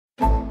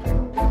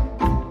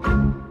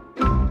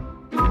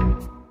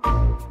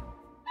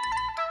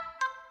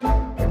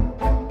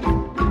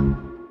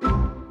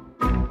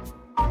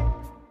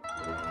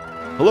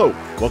Hello,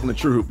 welcome to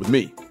True Hoop with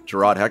me,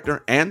 Gerard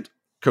Hector, and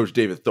Coach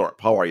David Thorpe.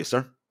 How are you,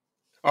 sir?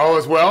 All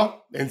is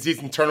well.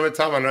 In-season tournament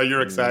time. I know you're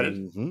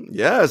excited.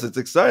 Yes, it's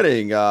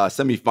exciting.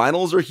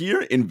 Semifinals are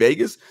here in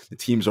Vegas. The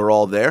teams are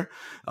all there.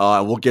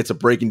 We'll get to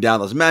breaking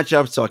down those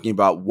matchups, talking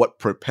about what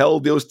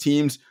propelled those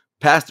teams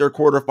past their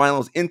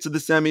quarterfinals into the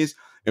semis,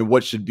 and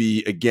what should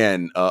be,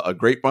 again, a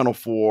great Final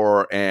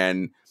Four.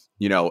 And,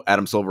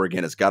 Adam Silver,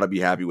 again, has got to be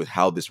happy with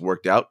how this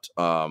worked out.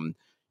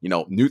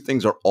 New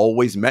things are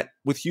always met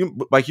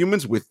by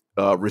humans with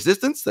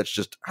resistance. That's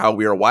just how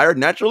we are wired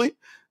naturally.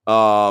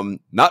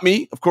 Not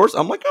me, of course.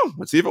 I'm like,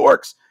 let's see if it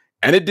works.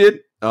 And it did.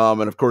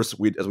 And of course,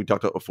 as we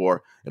talked about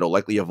before, it'll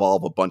likely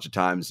evolve a bunch of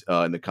times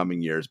in the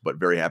coming years, but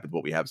very happy with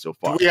what we have so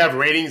far. Do we have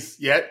ratings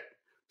yet?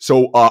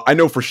 So I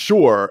know for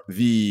sure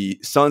the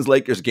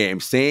Suns-Lakers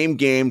game, same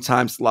game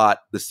time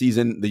slot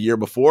the year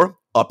before,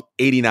 up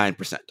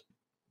 89%.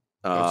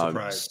 I'm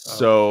surprised.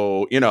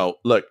 So,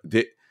 look,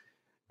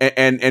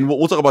 and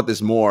we'll talk about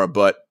this more,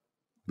 but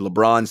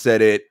LeBron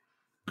said it.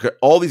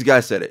 All these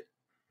guys said it.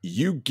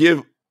 You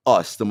give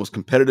us, the most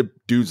competitive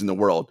dudes in the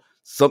world,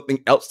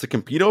 something else to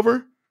compete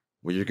over,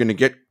 well, you're going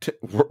to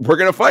we're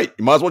going to fight.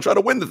 You might as well try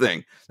to win the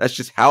thing. That's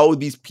just how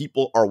these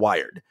people are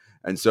wired.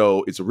 And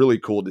so it's really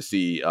cool to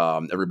see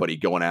everybody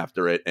going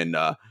after it and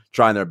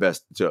trying their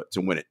best to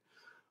win it.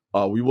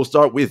 We will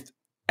start with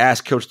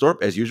Ask Coach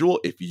Thorpe, as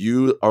usual. If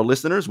you, our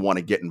listeners, want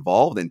to get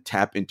involved and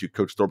tap into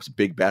Coach Thorpe's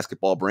big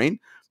basketball brain,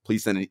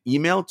 please send an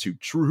email to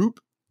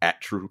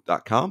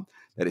truehoop@truehoop.com.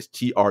 That is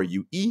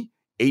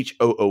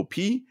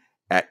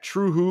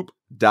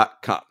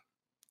TRUEHOOP@truehoop.com.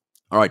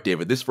 All right,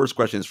 David, this first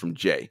question is from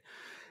Jay,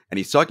 and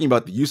he's talking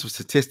about the use of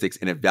statistics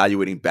in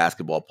evaluating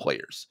basketball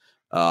players.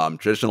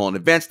 Traditional and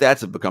advanced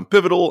stats have become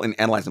pivotal in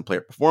analyzing player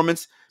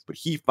performance, but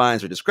he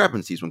finds there are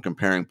discrepancies when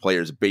comparing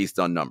players based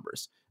on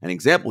numbers. An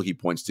example he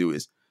points to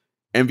is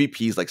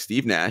MVPs like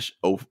Steve Nash,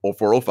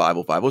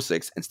 04-05,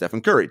 05-06, and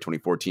Stephen Curry,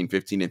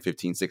 2014-15 and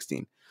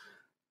 15-16.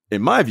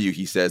 In my view,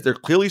 he says, they're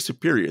clearly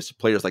superior to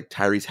players like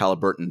Tyrese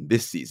Halliburton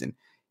this season,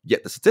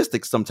 yet the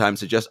statistics sometimes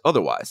suggest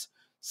otherwise.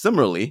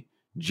 Similarly,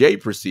 Jay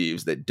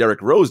perceives that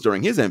Derrick Rose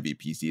during his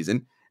MVP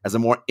season as a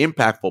more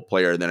impactful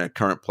player than a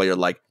current player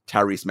like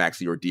Tyrese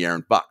Maxey or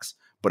De'Aaron Fox.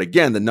 But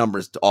again, the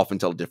numbers often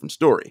tell a different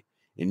story.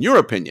 In your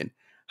opinion,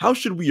 how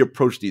should we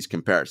approach these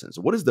comparisons?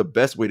 What is the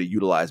best way to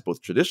utilize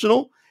both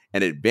traditional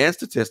and advanced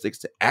statistics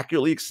to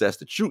accurately assess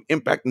the true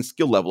impact and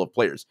skill level of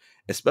players,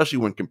 especially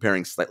when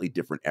comparing slightly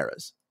different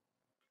eras?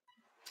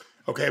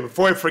 Okay,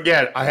 before I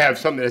forget, I have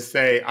something to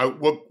say.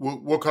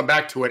 We'll come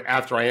back to it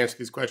after I answer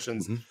these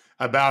questions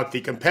about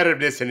the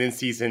competitiveness and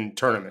in-season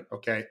tournament,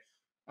 okay?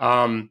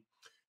 Well,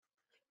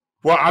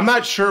 I'm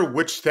not sure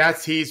which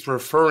stats he's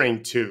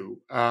referring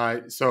to,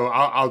 so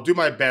I'll do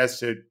my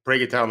best to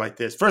break it down like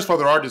this. First of all,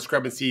 there are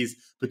discrepancies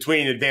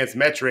between advanced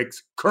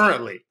metrics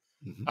currently.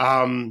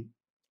 I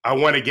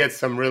want to get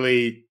some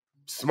really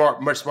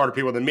much smarter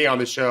people than me on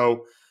the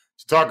show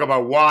to talk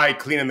about why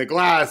cleaning the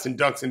glass and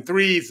dunks and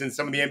threes and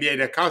some of the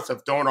NBA.com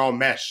stuff don't all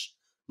mesh.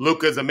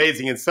 Luka's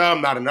amazing in some,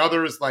 not in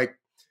others. Like,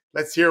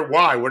 let's hear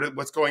why.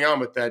 What's going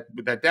on with that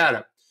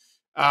data?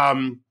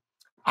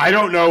 I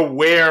don't know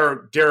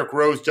where Derrick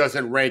Rose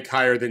doesn't rank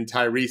higher than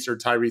Tyrese or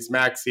Tyrese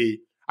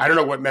Maxey. I don't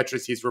know what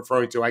metrics he's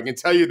referring to. I can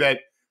tell you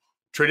that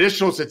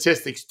traditional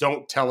statistics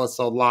don't tell us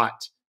a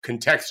lot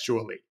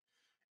contextually.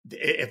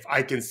 If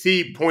I can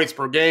see points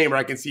per game or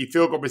I can see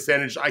field goal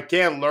percentage, I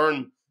can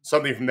learn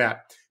something from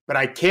that. But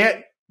I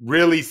can't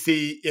really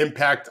see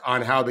impact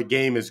on how the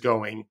game is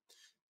going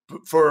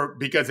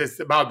because it's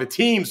about the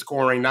team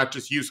scoring, not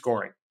just you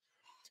scoring.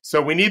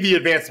 So we need the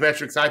advanced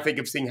metrics, I think,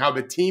 of seeing how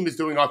the team is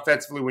doing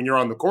offensively when you're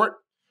on the court.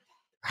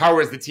 How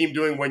is the team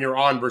doing when you're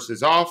on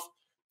versus off?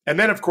 And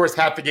then, of course,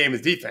 half the game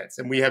is defense.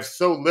 And we have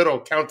so little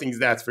counting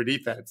stats for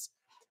defense.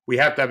 We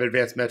have to have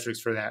advanced metrics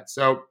for that.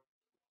 So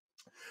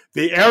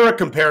the era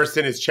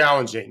comparison is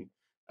challenging.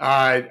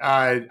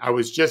 I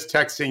was just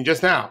texting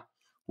just now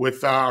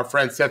with our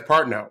friend Seth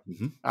Partnow,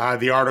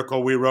 the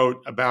article we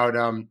wrote about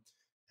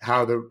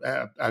how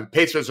the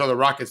Pacers are the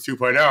Rockets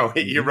 2.0.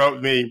 He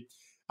wrote me,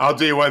 I'll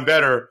do you one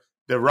better.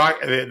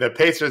 The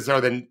Pacers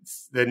are the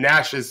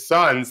Nash's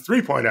Suns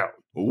 3.0.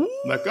 I'm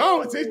like,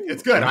 oh,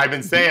 it's good. I've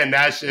been saying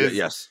Nash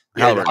is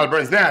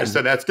Halliburton's Nash,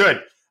 so that's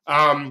good.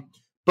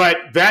 But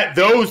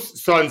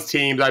those Suns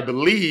teams, I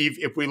believe,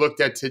 if we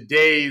looked at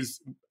today's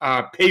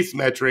pace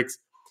metrics,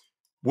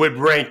 would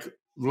rank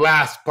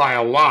last by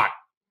a lot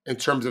in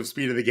terms of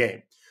speed of the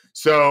game.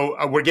 So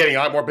we're getting a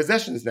lot more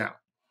possessions now.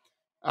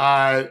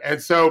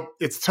 And so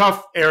it's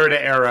tough era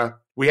to era.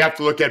 We have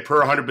to look at per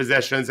 100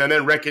 possessions and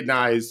then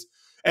recognize,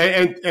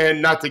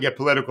 and not to get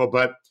political,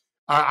 but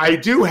I'm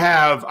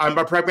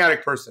a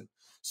pragmatic person.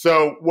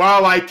 So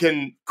while I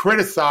can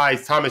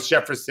criticize Thomas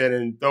Jefferson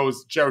and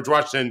those George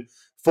Washington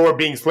for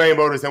being slave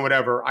owners and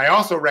whatever, I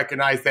also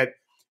recognize that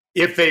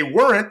if they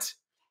weren't,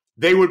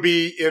 they would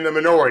be in the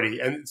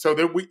minority. And so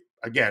that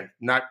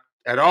not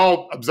at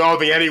all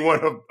absolving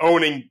anyone of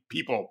owning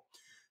people,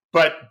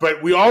 but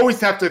we always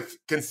have to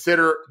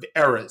consider the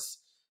eras,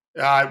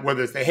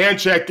 whether it's the hand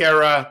check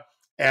era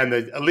and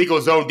the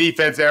illegal zone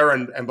defense error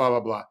and blah,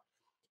 blah, blah.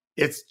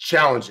 It's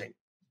challenging.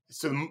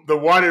 So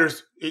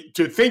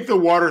to think the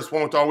waters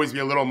won't always be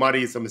a little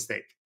muddy is a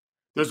mistake.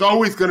 There's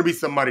always going to be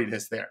some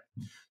muddiness there.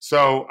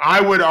 So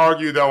I would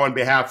argue, though, on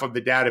behalf of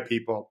the data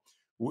people,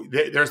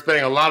 they're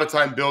spending a lot of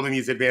time building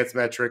these advanced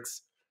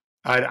metrics.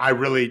 I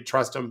really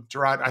trust them,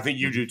 Gerard. I think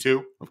you do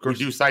too. Of course,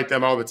 you do cite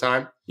them all the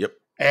time. Yep.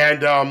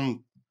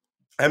 And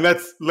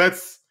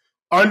let's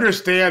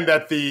understand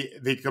that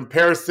the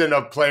comparison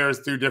of players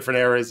through different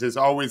eras is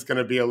always going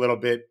to be a little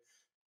bit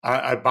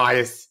a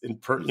bias.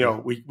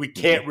 We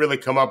can't really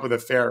come up with a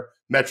fair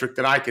metric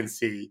that I can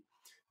see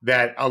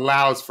that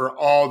allows for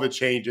all the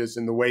changes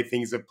in the way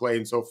things have played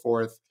and so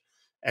forth.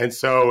 And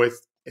so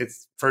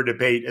it's for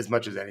debate as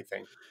much as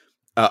anything.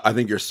 I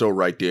think you're so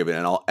right, David.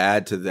 And I'll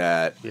add to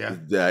that,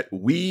 it's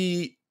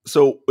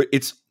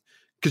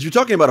because you're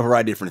talking about a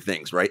variety of different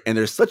things, right? And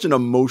there's such an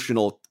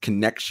emotional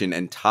connection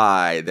and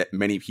tie that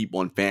many people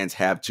and fans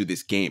have to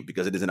this game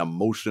because it is an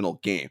emotional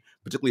game,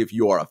 particularly if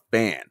you are a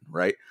fan,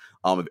 right?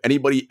 If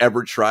anybody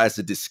ever tries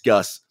to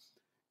discuss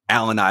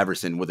Allen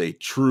Iverson with a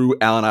true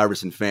Allen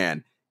Iverson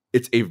fan,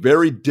 it's a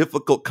very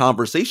difficult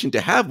conversation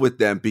to have with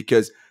them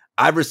because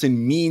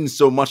Iverson means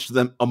so much to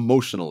them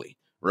emotionally,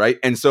 right?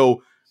 And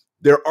so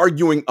they're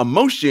arguing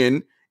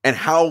emotion and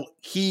how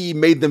he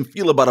made them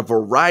feel about a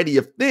variety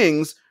of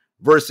things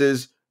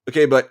versus,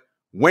 okay, but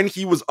when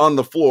he was on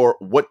the floor,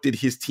 what did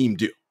his team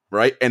do,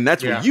 right? And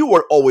that's what you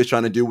are always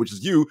trying to do, which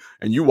is you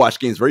watch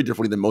games very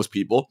differently than most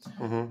people.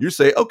 Mm-hmm. You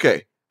say,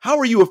 okay, how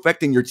are you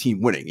affecting your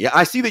team winning? Yeah,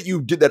 I see that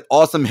you did that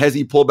awesome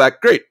Hezzy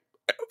pullback. Great.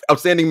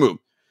 Outstanding move.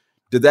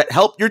 Did that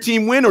help your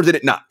team win or did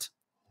it not?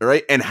 All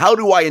right. And how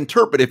do I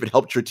interpret if it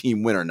helped your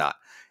team win or not?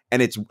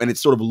 And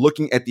it's sort of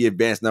looking at the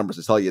advanced numbers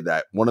to tell you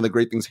that. One of the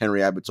great things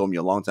Henry Abbott told me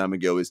a long time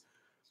ago is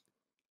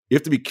you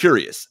have to be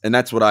curious. And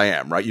that's what I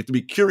am, right? You have to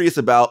be curious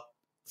about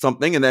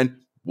something and then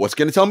what's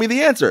going to tell me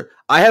the answer?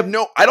 I don't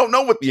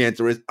know what the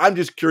answer is. I'm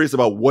just curious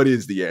about what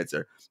is the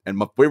answer. And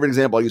my favorite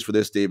example I use for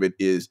this, David,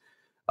 is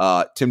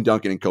Tim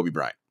Duncan and Kobe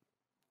Bryant.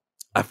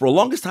 For the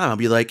longest time, I'll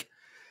be like,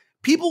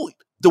 people,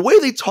 the way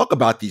they talk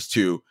about these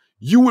two,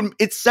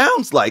 it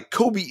sounds like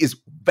Kobe is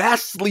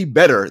vastly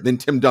better than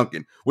Tim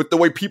Duncan with the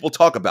way people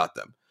talk about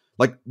them.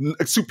 Like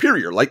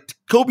superior. Like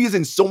Kobe is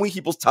in so many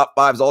people's top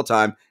fives all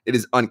time. It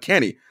is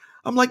uncanny.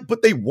 I'm like,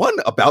 but they won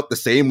about the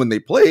same when they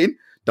played.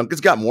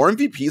 Duncan's got more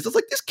MVPs. It's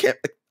like, this can't,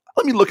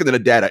 let me look into the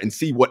data and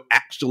see what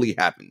actually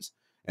happens.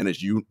 And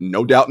as you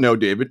no doubt know,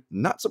 David,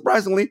 not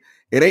surprisingly,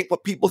 it ain't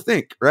what people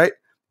think, right?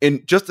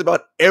 In just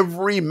about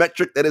every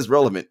metric that is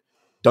relevant,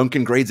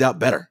 Duncan grades out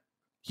better.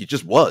 He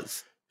just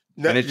was.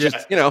 And it's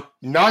just,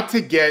 Not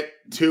to get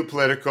too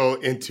political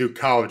into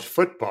college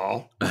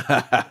football.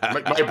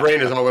 my brain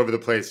is all over the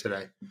place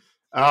today.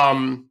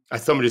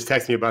 Someone just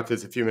texted me about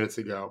this a few minutes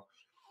ago.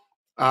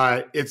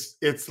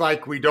 It's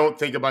like we don't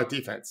think about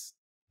defense.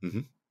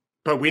 Mm-hmm.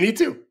 But we need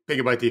to think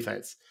about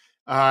defense.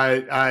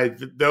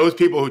 Those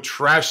people who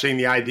trashing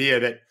the idea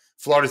that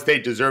Florida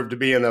State deserved to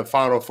be in the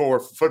Final Four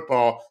for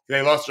football,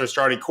 they lost their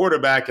starting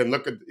quarterback and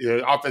look at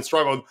the offense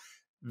struggled.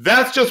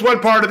 That's just one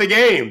part of the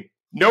game.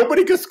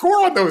 Nobody could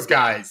score on those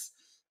guys.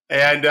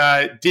 And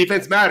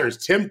defense matters.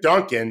 Tim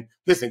Duncan,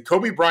 listen,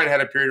 Kobe Bryant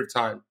had a period of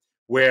time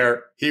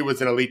where he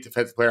was an elite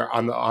defensive player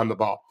on the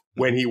ball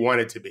when he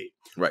wanted to be.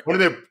 Right. One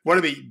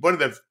of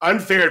the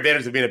unfair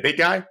advantages of being a big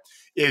guy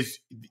is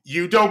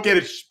you don't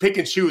get to pick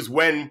and choose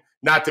when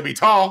not to be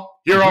tall.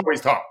 You're always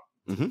tall.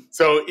 Mm-hmm.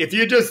 So if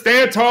you just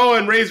stand tall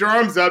and raise your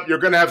arms up, you're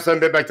going to have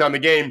some impact on the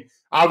game.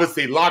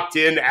 Obviously, locked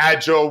in,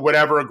 agile,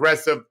 whatever,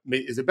 aggressive,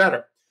 is it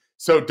better?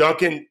 So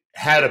Duncan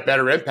had a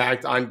better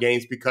impact on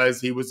games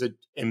because he was an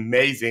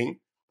amazing,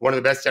 one of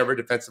the best ever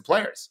defensive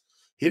players.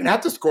 He didn't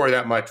have to score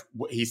that much.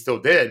 He still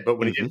did, but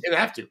when he didn't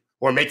have to,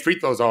 or make free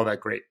throws all that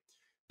great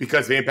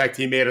because of the impact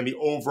he made on the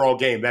overall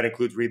game. That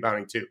includes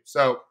rebounding too.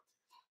 So,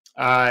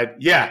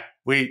 advanced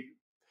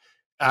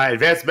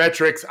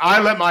metrics.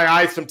 I let my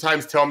eyes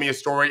sometimes tell me a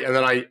story, and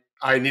then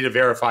I need to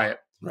verify it.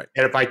 Right.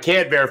 And if I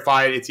can't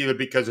verify it, it's either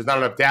because there's not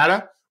enough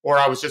data or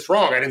I was just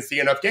wrong. I didn't see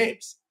enough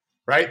games.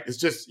 Right? It's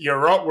just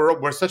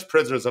we're such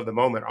prisoners of the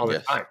moment all the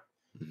time,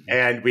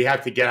 and we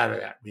have to get out of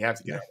that. Yeah.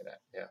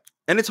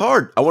 And it's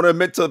hard. I want to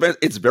admit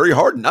it's very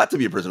hard not to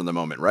be a prisoner of the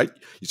moment. Right?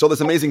 You saw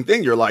this amazing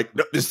thing. You're like,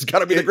 no, this has got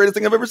to be the greatest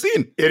thing I've ever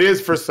seen. It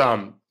is for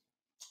some.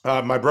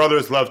 My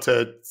brothers love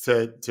to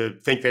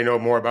think they know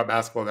more about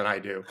basketball than I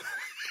do,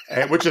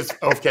 which is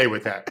okay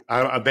with that.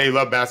 They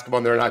love basketball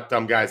and they're not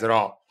dumb guys at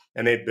all,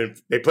 and they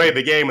played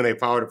the game and they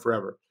followed it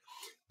forever.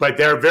 But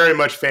they're very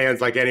much fans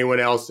like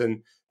anyone else,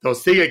 and they'll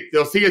see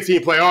a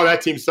team play. Oh,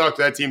 that team sucks.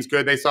 That team's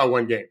good. They saw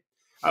one game.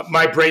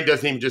 My brain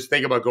doesn't even just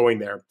think about going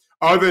there,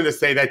 other than to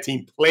say that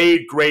team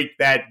played great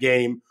that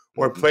game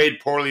or played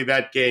poorly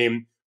that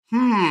game.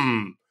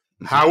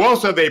 How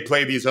else have they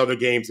played these other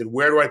games, and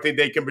where do I think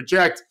they can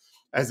project?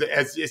 As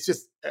it's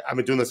just, I've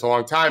been doing this a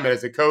long time, and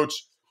as a coach,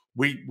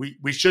 we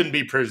shouldn't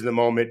be prisoners of the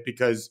moment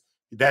because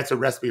that's a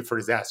recipe for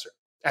disaster.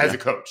 As a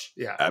coach,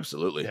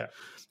 absolutely. Yeah.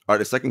 All right,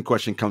 the second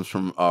question comes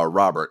from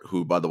Robert,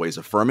 who, by the way, is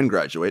a Furman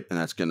graduate, and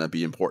that's going to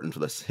be important for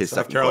his South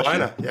second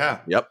Carolina, question. yeah.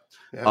 Yep.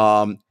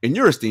 Yeah. In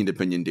your esteemed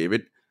opinion,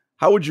 David,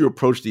 how would you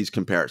approach these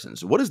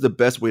comparisons? What is the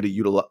best way to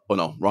utilize? Oh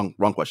no,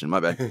 wrong question.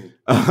 My bad.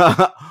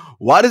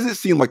 Why does it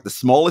seem like the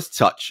smallest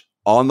touch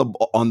on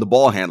the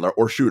ball handler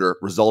or shooter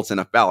results in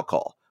a foul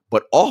call,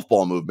 but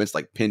off-ball movements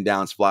like pin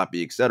downs,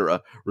 floppy,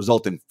 etc.,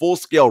 result in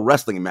full-scale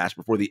wrestling match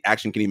before the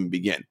action can even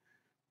begin?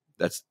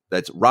 That's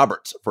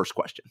Robert's first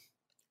question.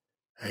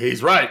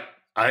 He's right.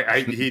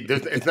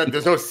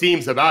 There's no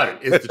seams about it.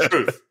 It's the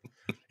truth.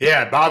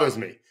 Yeah, it bothers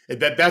me.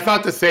 That's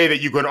not to say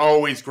that you can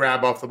always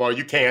grab off the ball.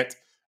 You can't.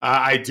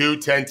 I do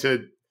tend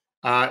to.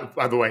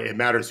 By the way, it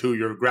matters who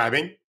you're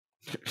grabbing.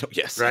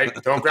 Yes. Right.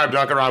 Don't grab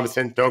Duncan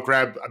Robinson. Don't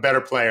grab a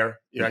better player.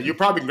 You know, you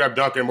probably can grab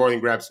Duncan more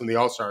than grab some of the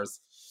All-Stars,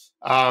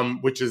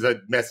 which is a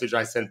message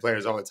I send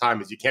players all the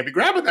time: is you can't be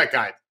grabbing that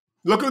guy.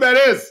 Look who that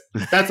is.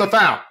 That's a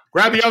foul.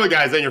 Grab the other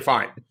guys, then you're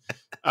fine.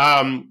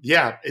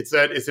 Yeah, it's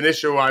an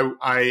issue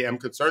I am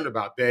concerned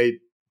about.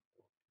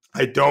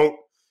 I don't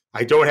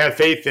have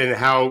faith in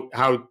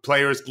how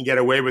players can get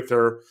away with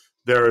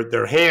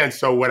their hands.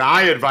 So what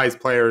I advise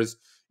players,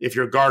 if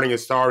you're guarding a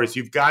star, is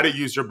you've got to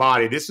use your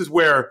body. This is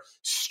where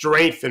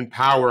strength and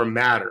power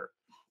matter.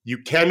 You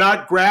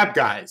cannot grab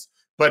guys,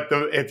 but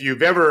if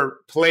you've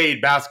ever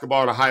played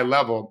basketball at a high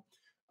level,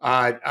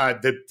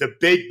 the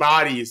big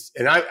bodies,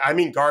 and I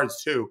mean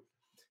guards too,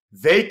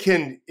 they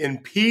can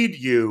impede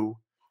you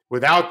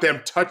without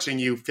them touching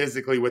you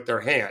physically with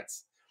their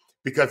hands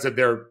because of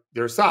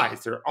their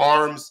size, their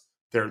arms,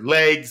 their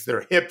legs,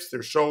 their hips,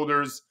 their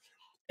shoulders,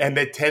 and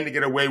they tend to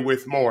get away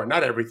with more.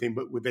 Not everything,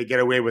 but they get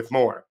away with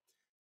more.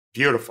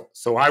 Beautiful.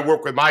 So I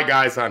work with my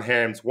guys on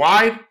hands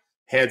wide,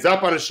 hands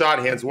up on a shot,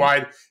 hands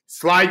wide,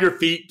 slide your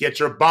feet,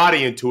 get your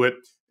body into it.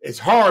 It's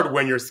hard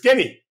when you're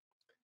skinny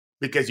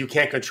because you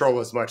can't control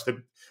as much.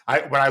 When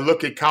I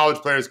look at college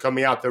players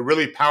coming out, the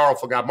really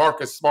powerful guy,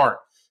 Marcus Smart.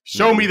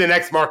 Show me the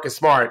next Marcus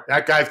Smart.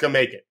 That guy's going to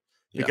make it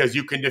because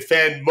you can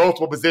defend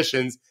multiple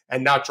positions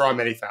and not draw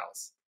many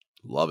fouls.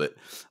 Love it.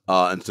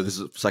 And so this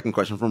is a second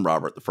question from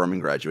Robert, the Furman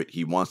graduate.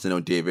 He wants to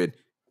know, David,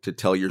 to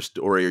tell your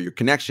story or your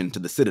connection to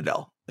the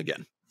Citadel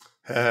again.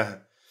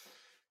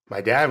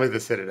 My dad was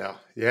the Citadel.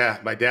 Yeah,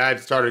 my dad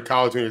started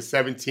college when he was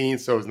 17,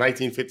 so it was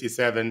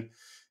 1957.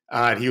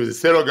 He was a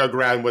Citadel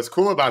grad. And what's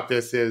cool about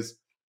this is,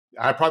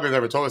 I probably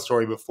never told the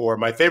story before.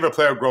 My favorite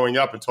player growing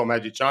up until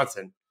Magic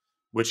Johnson,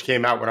 which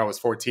came out when I was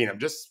 14. I'm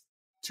just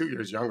 2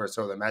 years younger,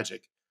 so than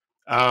Magic,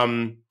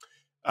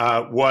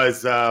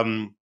 was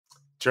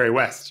Jerry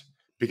West.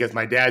 Because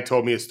my dad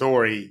told me a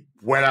story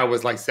when I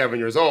was like 7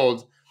 years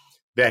old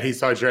that he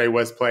saw Jerry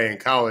West play in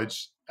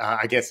college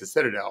against the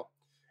Citadel.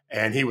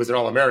 And he was an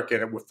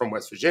All-American from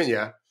West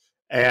Virginia.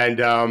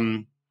 And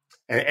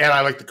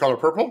I like The Color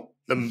Purple,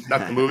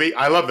 not the movie.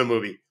 I love the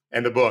movie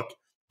and the book,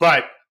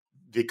 but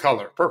the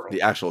color purple.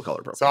 The actual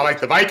color purple. So I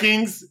like the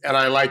Vikings and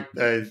I like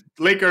the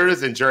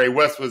Lakers, and Jerry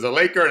West was a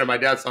Laker, and my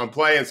dad saw him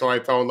play, and so I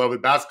fell in love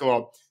with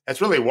basketball.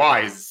 That's really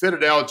why.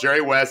 Citadel,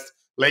 Jerry West,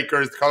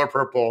 Lakers, color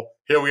purple.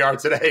 Here we are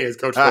today as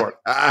Coach Ford.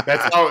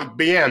 That's how it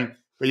began.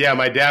 But yeah,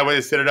 my dad was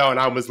at Citadel, and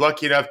I was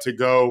lucky enough to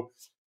go.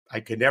 I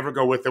could never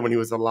go with him when he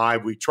was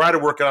alive. We tried to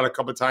work it out a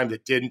couple of times.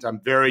 It didn't.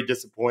 I'm very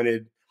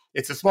disappointed.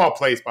 It's a small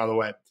place, by the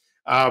way.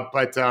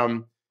 But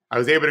I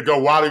was able to go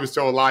while he was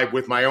still alive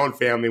with my own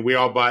family. We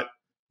all bought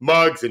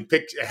mugs and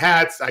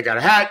hats. I got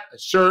a hat, a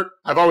shirt.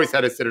 I've always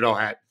had a Citadel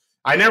hat.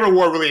 I never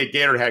wore really a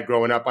Gator hat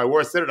growing up. I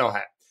wore a Citadel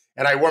hat.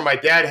 And my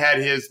dad had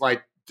his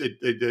like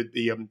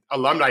the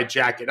alumni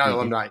jacket, not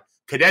alumni,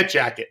 cadet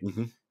jacket.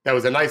 That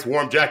was a nice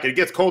warm jacket. It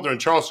gets colder in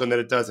Charleston than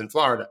it does in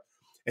Florida.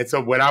 And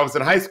so when I was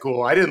in high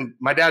school,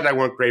 my dad and I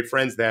weren't great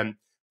friends then,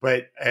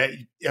 but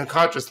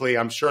unconsciously,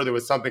 I'm sure there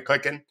was something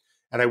clicking.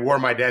 And I wore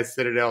my dad's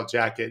Citadel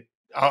jacket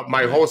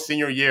my whole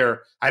senior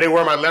year. I didn't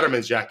wear my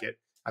Letterman's jacket.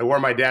 I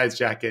wore my dad's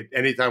jacket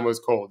anytime it was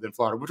cold in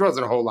Florida, which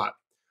wasn't a whole lot.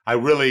 I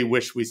really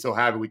wish we still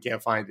have it. We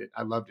can't find it.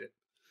 I loved it.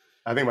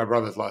 I think my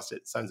brothers lost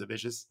it. Sons of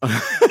bitches. Sons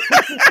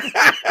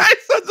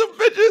of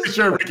bitches. I'm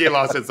sure Ricky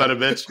lost it, son of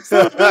bitch.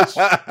 Son of bitch.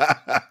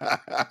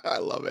 I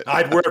love it.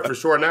 I'd wear it for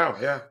sure now.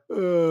 Yeah.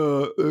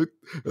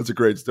 That's a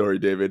great story,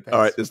 David. Thanks.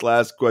 All right. This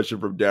last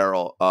question from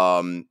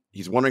Daryl.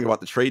 He's wondering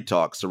about the trade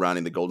talks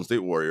surrounding the Golden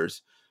State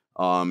Warriors.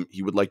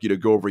 He would like you to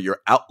go over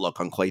your outlook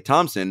on Klay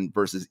Thompson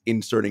versus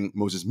inserting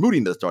Moses Moody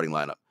in the starting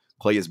lineup.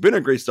 Klay has been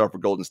a great start for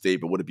Golden State,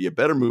 but would it be a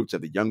better move to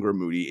have the younger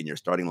Moody in your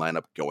starting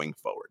lineup going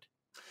forward?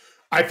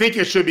 I think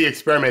it should be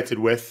experimented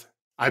with.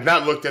 I've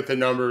not looked at the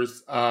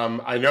numbers.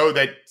 I know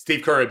that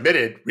Steve Kerr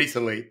admitted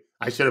recently,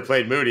 I should have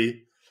played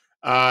Moody.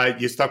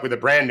 You stuck with a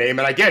brand name,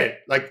 and I get it.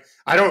 Like,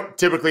 I don't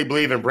typically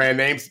believe in brand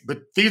names, but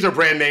these are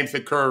brand names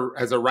that Kerr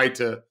has a right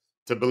to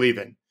believe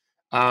in.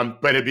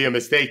 But it'd be a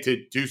mistake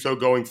to do so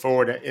going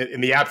forward in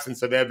the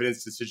absence of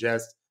evidence to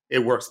suggest it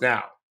works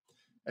now.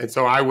 And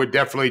so I would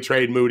definitely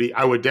trade Moody.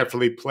 I would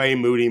definitely play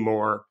Moody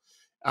more.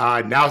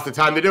 Now's the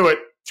time to do it.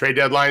 Trade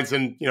deadlines,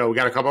 and we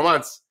got a couple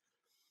months.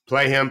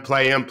 Play him.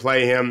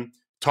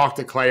 Talk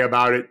to Klay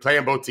about it. Play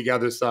them both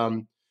together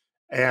some.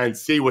 and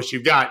see what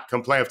you've got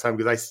come playoff time.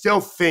 Because I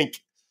still think,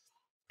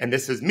 and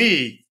this is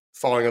me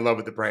falling in love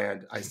with the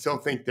brand, I still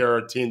think they're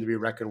a team to be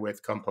reckoned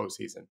with come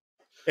postseason.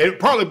 And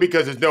partly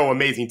because there's no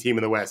amazing team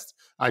in the West.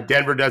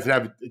 Denver doesn't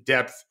have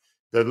depth.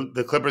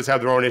 The Clippers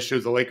have their own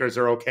issues. The Lakers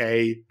are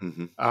okay.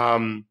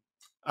 Mm-hmm.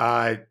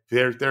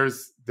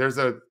 There's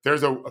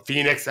a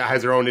Phoenix that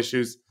has their own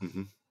issues.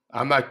 Mm-hmm.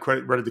 I'm not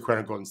ready to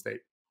credit Golden State.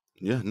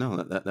 Yeah, no,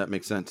 that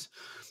makes sense.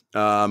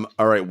 All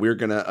right, we're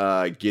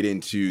gonna get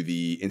into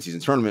the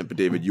in-season tournament, but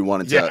David, you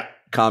wanted to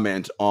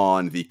comment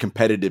on the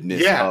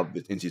competitiveness of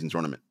the in-season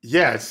tournament.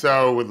 Yeah,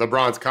 so with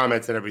LeBron's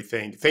comments and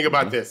everything, think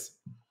about this.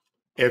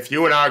 If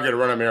you and I are going to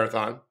run a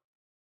marathon,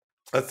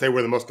 let's say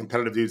we're the most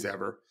competitive dudes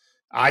ever,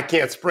 I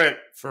can't sprint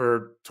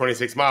for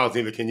 26 miles,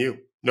 neither can you.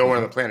 No one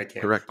on the planet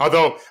can. Correct.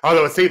 Although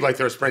it seems like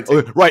they're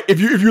sprinting. Right. If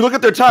you look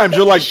at their times,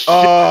 you're like,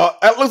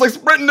 that looks like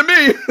sprinting to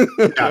me.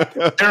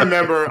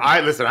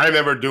 I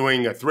remember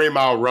doing a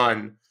 3-mile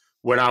run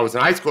when I was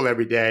in high school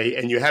every day,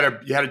 and you had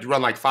to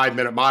run like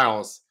 5-minute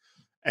miles.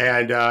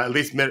 And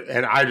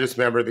and I just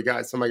remember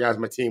some of the guys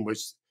on my team,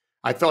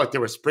 I felt like they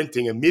were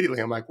sprinting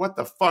immediately. I'm like, what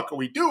the fuck are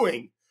we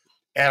doing?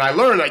 And I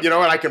learned that,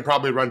 I can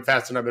probably run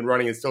faster than I've been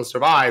running and still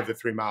survive the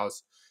 3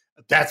 miles.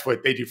 That's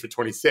what they do for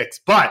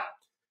 26. But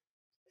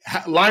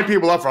line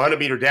people up for a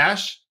 100-meter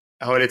dash,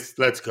 and it's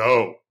let's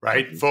go,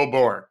 right? Mm-hmm. Full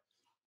bore.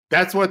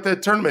 That's what the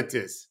tournament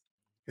is.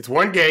 It's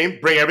one game.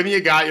 Bring everything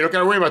you got. You don't got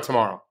to worry about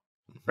tomorrow,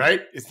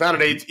 right? It's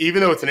not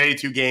even though it's an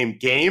 82-game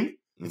game,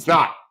 it's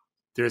not.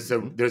 There's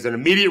an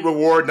immediate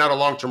reward, not a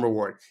long-term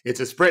reward.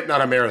 It's a sprint,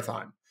 not a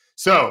marathon.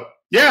 So,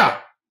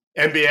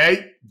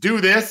 NBA,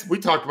 do this. We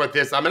talked about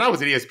this. I was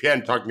at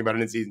ESPN talking about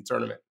an in-season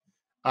tournament.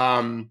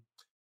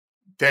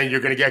 Then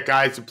you're going to get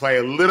guys to play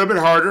a little bit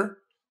harder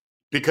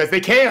because they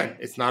can.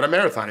 It's not a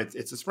marathon.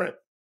 It's a sprint.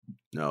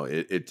 No,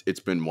 it's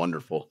been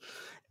wonderful.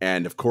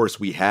 And, of course,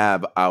 we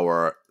have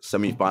our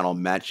semifinal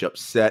matchup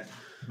set.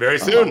 Very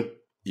soon.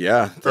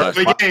 Yeah.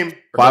 Early game.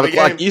 5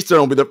 o'clock Eastern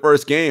will be the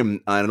first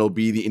game, and it'll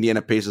be the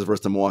Indiana Pacers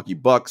versus the Milwaukee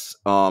Bucks.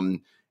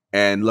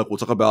 And look, we'll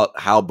talk about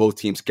how both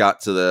teams got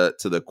to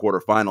the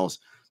quarterfinals.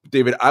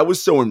 David, I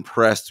was so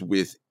impressed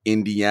with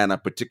Indiana,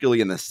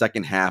 particularly in the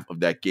second half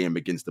of that game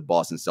against the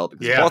Boston Celtics.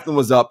 Yeah. Boston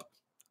was up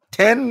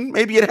 10,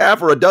 maybe at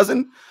half or a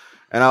dozen.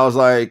 And I was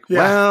like,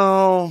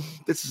 well,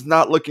 this is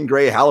not looking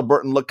great.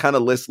 Halliburton looked kind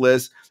of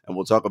listless. And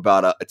we'll talk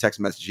about a text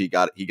message he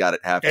got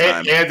at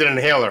halftime. And an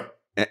inhaler.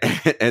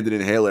 And an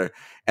inhaler.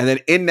 And then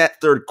in that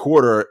third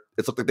quarter,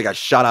 it looked like they got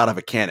shot out of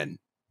a cannon.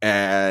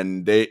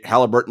 And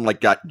Halliburton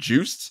got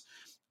juiced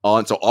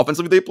on. So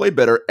offensively, they played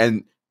better.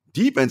 And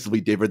defensively,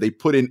 David, they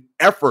put in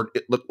effort,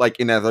 it looked like,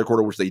 in that third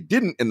quarter, which they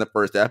didn't in the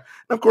first half.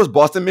 And of course,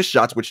 Boston missed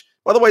shots, which,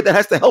 by the way, that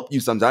has to help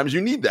you sometimes.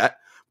 You need that.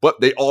 But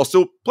they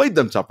also played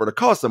them tougher to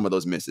cause some of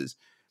those misses.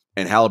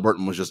 And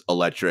Halliburton was just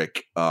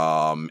electric.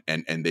 And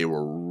they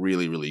were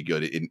really, really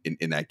good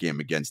in that game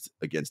against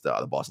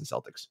the Boston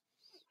Celtics.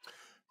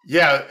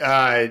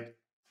 Yeah,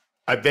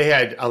 they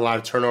had a lot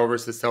of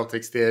turnovers. The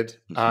Celtics did.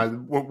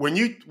 When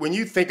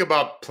you think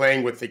about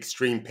playing with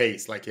extreme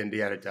pace like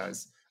Indiana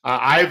does,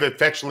 I've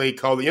affectionately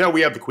called we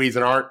have the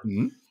Cuisinart.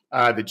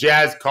 Mm-hmm. The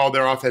Jazz called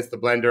their offense the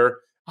blender.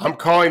 I'm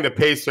calling the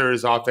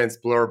Pacers offense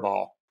blur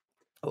ball.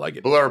 I like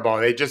it. Blur ball.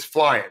 They just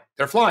flying.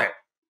 They're flying.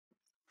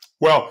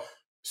 Well,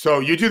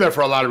 so you do that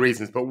for a lot of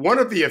reasons, but one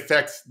of the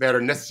effects that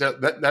are not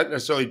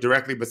necessarily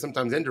directly, but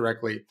sometimes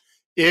indirectly,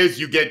 is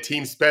you get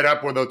teams sped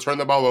up where they'll turn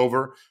the ball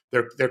over.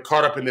 They're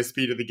caught up in the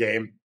speed of the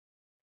game,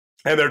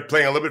 and they're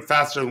playing a little bit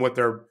faster than what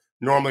they're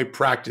normally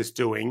practiced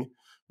doing.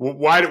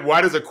 Why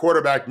does a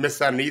quarterback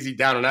miss out an easy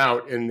down and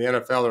out in the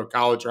NFL or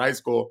college or high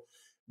school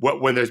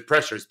when there's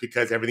pressures?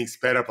 Because everything's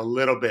sped up a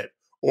little bit,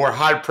 or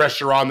high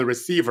pressure on the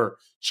receiver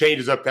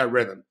changes up that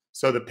rhythm.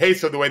 So the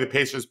pace of the way the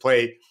Pacers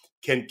play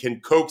can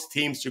coax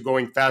teams to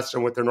going faster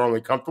than what they're normally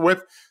comfortable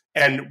with.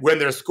 And when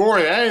they're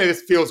scoring,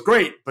 this feels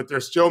great, but they're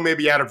still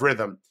maybe out of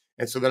rhythm.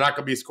 And so they're not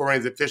going to be scoring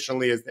as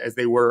efficiently as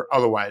they were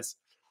otherwise.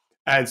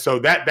 And so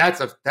that's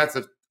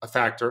a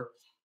factor.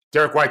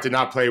 Derek White did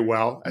not play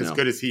well, as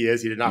good as he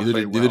is. He did not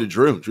play well. Neither did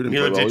Drew.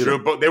 Neither did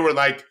Drew. But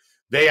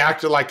they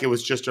acted like it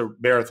was just a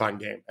marathon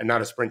game and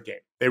not a sprint game.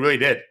 They really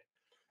did.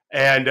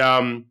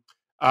 And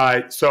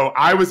so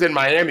I was in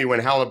Miami when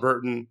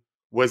Halliburton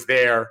was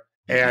there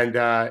and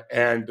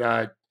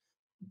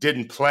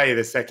didn't play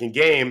the second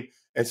game.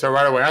 And so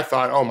right away I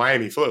thought,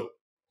 Miami flew.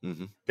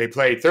 Mm-hmm. They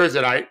played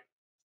Thursday night.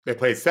 They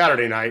played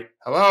Saturday night.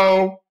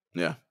 Hello?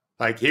 Yeah.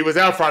 He was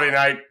out Friday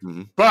night.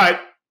 Mm-hmm.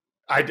 But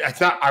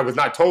I was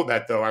not told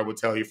that, though, I will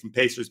tell you, from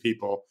Pacers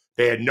people.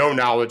 They had no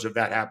knowledge of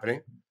that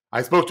happening.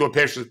 I spoke to a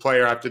Pacers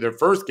player after their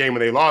first game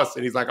when they lost,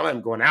 and he's like, I'm not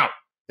even going out.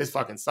 This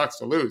fucking sucks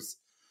to lose.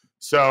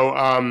 So,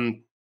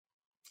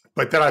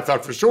 but then I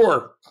thought for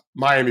sure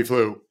Miami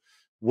flew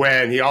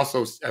when he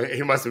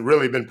must have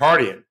really been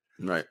partying.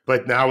 Right.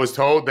 But now I was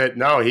told that,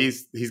 no,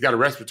 he's got a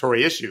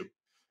respiratory issue.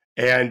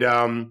 And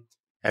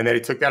then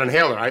he took that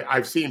inhaler.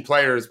 I've seen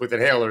players with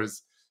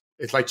inhalers.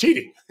 It's like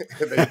cheating.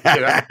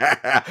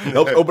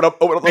 Open up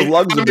those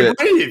lungs a bit.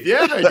 Breathe.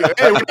 Yeah.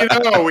 Hey,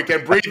 we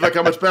can breathe. Look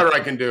how much better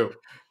I can do.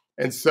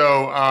 And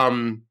so,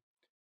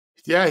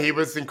 yeah, he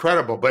was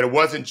incredible, but it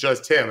wasn't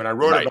just him. And I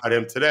wrote about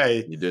him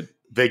today. You did.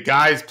 The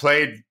guys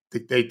played,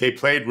 they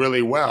played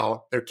really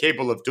well. They're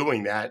capable of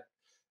doing that.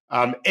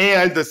 And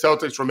the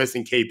Celtics were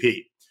missing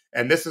KP.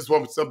 And this is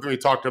something we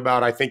talked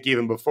about, I think,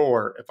 even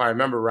before, if I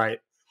remember right.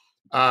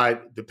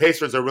 The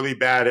Pacers are really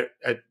bad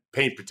at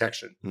paint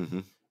protection.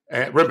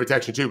 Rim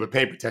protection too, but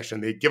paint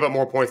protection. They give up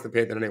more points than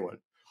paint than anyone.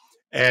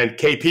 And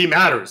KP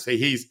matters.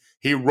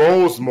 He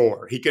rolls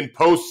more. He can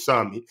post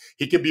some.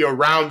 He can be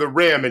around the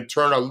rim and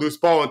turn a loose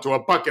ball into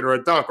a bucket or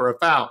a dunk or a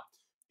foul.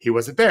 He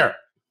wasn't there.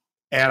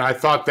 And I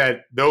thought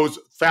that those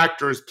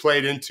factors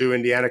played into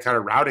Indiana kind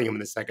of routing him in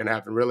the second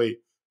half and really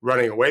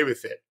running away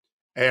with it.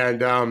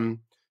 And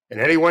in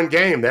any one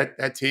game,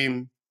 that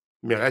team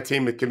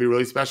it can be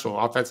really special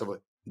offensively.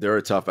 They're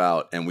a tough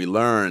out. And we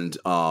learned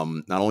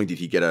not only did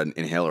he get an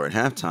inhaler at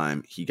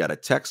halftime, he got a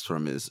text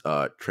from his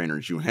trainer,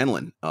 Drew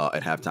Hanlon,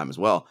 at halftime as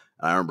well.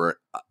 And I remember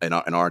in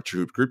our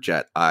group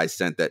chat, I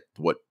sent that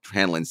what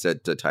Hanlon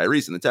said to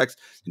Tyrese in the text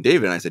and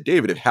David. And I said,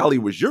 David, if Hallie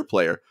was your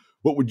player,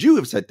 what would you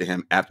have said to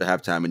him after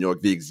halftime? And you're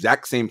like, the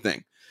exact same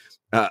thing.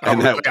 I don't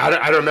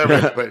remember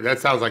it, but that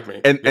sounds like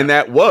me. And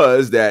that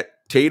was that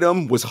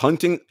Tatum was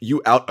hunting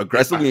you out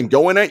aggressively and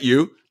going at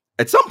you.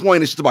 At some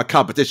point, it's just about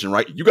competition,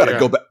 right? You got to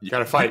go back. You got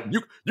to fight.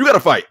 You got to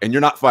fight, and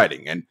you're not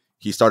fighting. And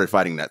he started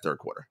fighting that third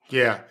quarter.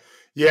 Yeah.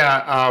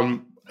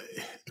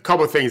 A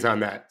couple of things on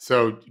that.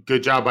 So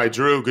good job by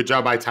Drew. Good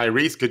job by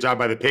Tyrese. Good job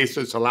by the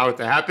Pacers to allow it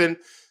to happen.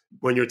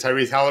 When you're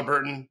Tyrese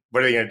Halliburton,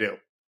 what are they going to do?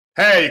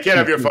 Hey, you can't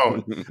have your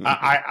phone.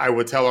 I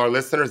would tell our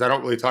listeners, I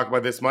don't really talk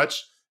about this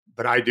much,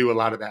 but I do a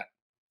lot of that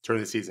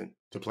during the season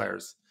to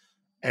players.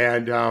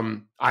 And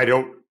I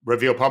don't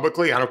reveal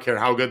publicly. I don't care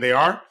how good they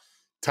are.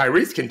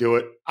 Tyrese can do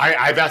it.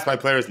 I've asked my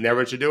players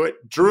never to do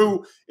it.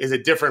 Drew is a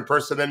different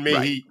person than me.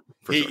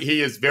 Right.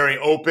 He is very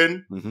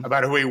open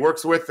about who he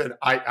works with, and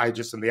I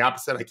just am the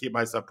opposite. I keep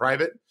myself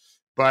private.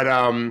 But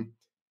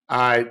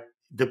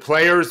the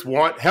players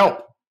want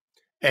help,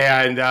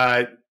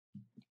 and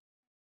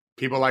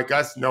people like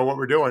us know what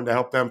we're doing to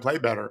help them play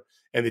better.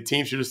 And the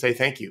team should just say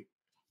thank you.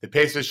 The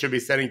Pacers should be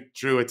sending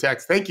Drew a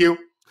text. Thank you.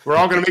 We're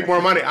all going to make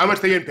more money. How much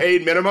they get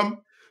paid minimum?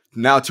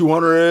 Now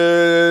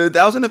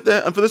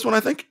 $200,000 for this one, I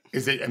think.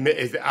 Is it?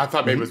 I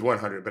thought maybe it was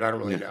 100, but I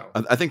don't really know.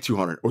 I think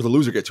 200, or the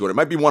loser gets 200. It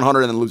might be 100,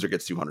 and then the loser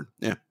gets 200.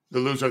 Yeah, the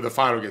loser of the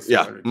final gets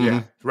 200.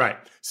 Yeah, right.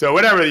 So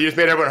whatever, you just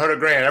made everyone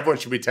 $100,000. Everyone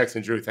should be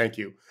texting Drew, thank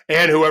you,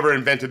 and whoever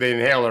invented the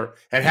inhaler,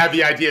 and had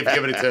the idea of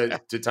giving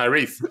it to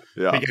Tyrese,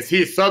 because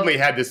he suddenly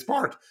had this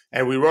spark,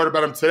 and we wrote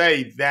about him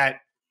today that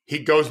he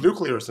goes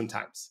nuclear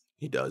sometimes.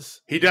 He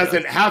does. He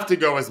doesn't have to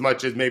go as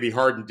much as maybe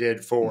Harden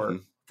did for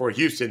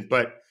Houston,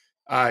 but.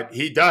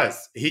 He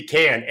does. He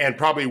can and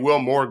probably will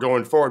more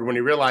going forward when he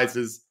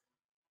realizes,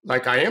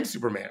 like, I am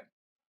Superman.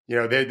 You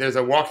know, there's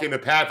a walking the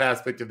path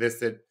aspect of this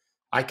that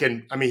I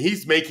can. I mean,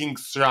 he's making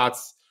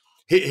shots.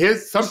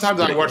 Sometimes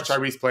I watch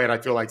Tyrese play and I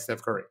feel like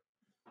Steph Curry.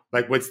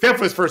 Like when Steph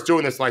was first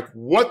doing this, like,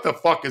 what the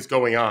fuck is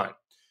going on?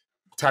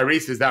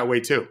 Tyrese is that way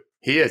too.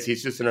 He is.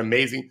 He's just an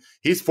amazing.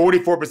 He's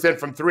 44%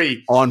 from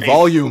three on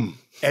volume,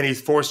 and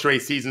he's 4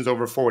 straight seasons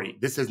over 40.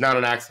 This is not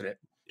an accident.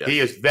 Yes. He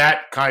is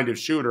that kind of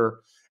shooter.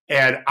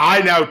 And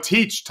I now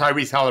teach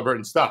Tyrese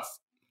Halliburton stuff.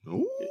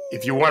 Ooh.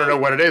 If you want to know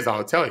what it is,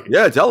 I'll tell you.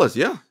 Yeah, tell us.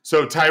 Yeah.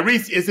 So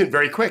Tyrese isn't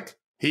very quick.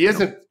 He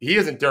isn't. He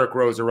isn't Derrick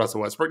Rose or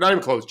Russell Westbrook. Not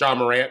even close. John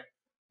Morant.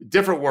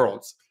 Different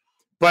worlds.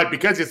 But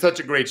because he's such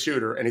a great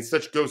shooter and he's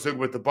such goes good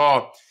with the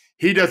ball,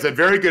 he does a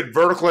very good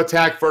vertical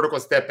attack, vertical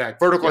step back,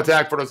 vertical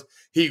attack.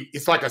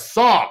 It's like a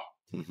saw.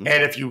 And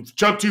if you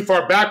jump too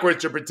far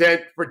backwards to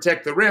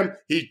protect the rim,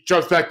 he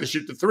jumps back to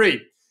shoot the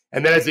three.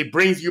 And then as he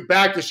brings you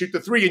back to shoot the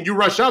three and you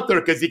rush out there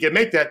because he can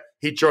make that,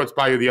 he throws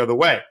by you the other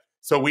way.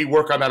 So we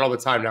work on that all the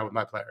time now with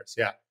my players.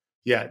 Yeah.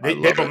 Yeah. They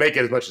don't make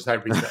it as much as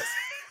Tyrese does.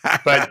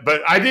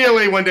 but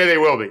ideally one day they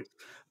will be.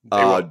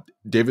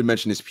 David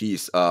mentioned his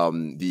piece.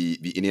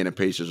 The Indiana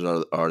Pacers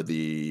are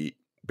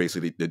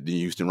basically the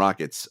Houston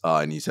Rockets.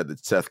 And he said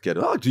that Seth could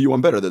do you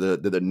one better.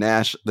 The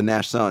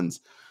Nash Suns.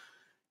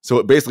 So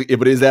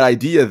it is that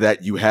idea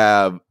that you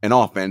have an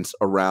offense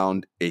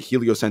around a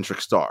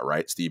heliocentric star,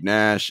 right? Steve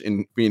Nash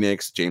in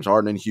Phoenix, James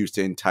Harden in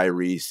Houston,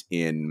 Tyrese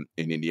in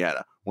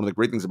Indiana. One of the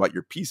great things about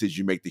your piece is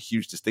you make the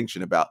huge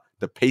distinction about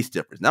the pace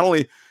difference. Not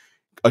only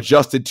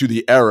adjusted to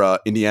the era,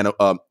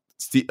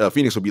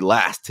 Phoenix will be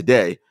last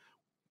today.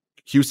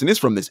 Houston is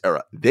from this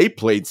era. They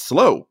played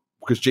slow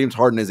because James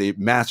Harden is a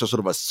master, sort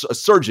of a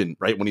surgeon,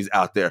 right? When he's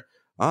out there,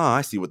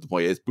 I see what the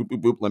play is. Boop,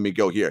 boop, boop. Let me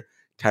go here.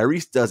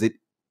 Tyrese does it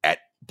at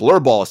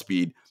blur ball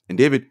speed, and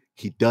David,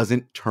 he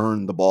doesn't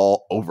turn the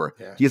ball over.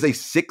 Yeah. He has a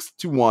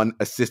 6-to-1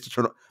 assist to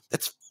turnover.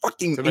 That's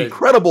fucking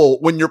incredible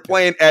when you're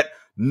playing at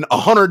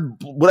 100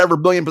 whatever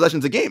billion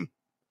possessions a game.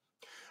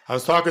 I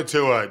was talking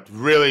to a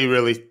really,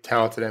 really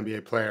talented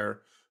NBA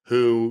player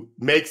who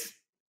makes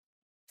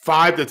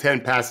 5 to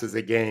 10 passes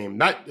a game,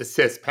 not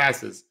assists,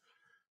 passes,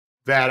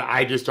 that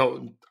I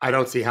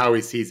don't see how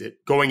he sees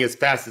it going as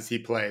fast as he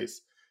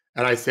plays.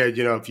 And I said,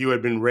 if you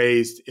had been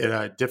raised in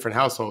a different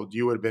household,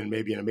 you would have been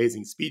maybe an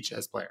amazing speed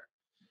chess player.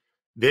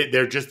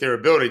 They're just their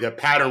ability to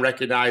pattern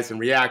recognize and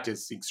react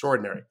is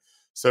extraordinary.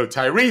 So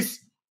Tyrese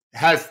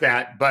has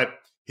that, but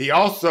he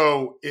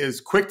also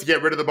is quick to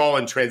get rid of the ball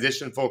in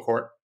transition full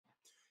court.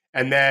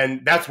 And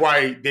then that's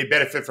why they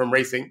benefit from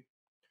racing.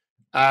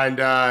 And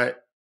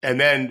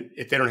then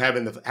if they don't have it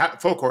in the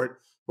full court,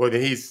 well,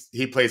 then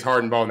he plays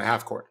Harden ball in the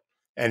half court,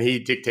 and he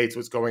dictates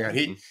what's going on.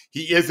 He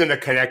isn't a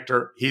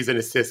connector. He's an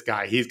assist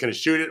guy. He's going to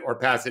shoot it or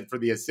pass it for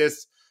the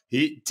assist.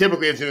 He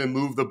typically is going to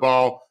move the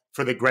ball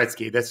for the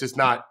Gretzky. That's just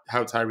not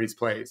how Tyrese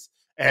plays.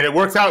 And it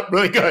works out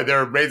really good.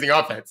 They're raising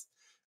offense.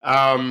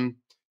 They're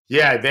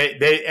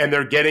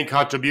getting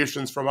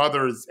contributions from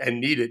others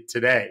and need it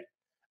today.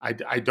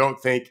 I don't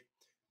think,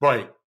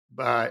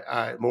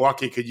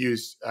 Milwaukee could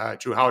use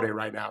Drew Holiday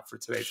right now for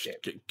today's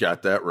game.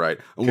 Got that right.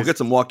 And we'll get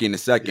to Milwaukee in a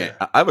second.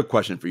 Yeah. I have a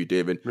question for you,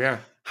 David. Yeah.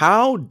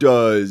 How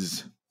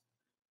does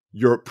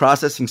your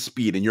processing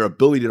speed and your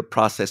ability to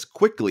process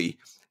quickly,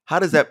 how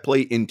does that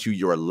play into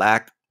your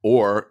lack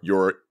or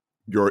your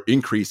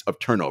increase of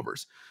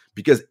turnovers?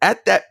 Because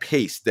at that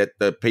pace that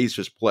the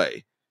Pacers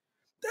play,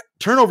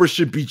 turnovers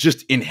should be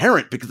just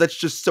inherent because that's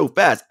just so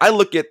fast. I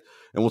look at,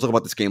 and we'll talk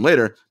about this game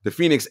later, the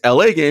Phoenix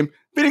LA game.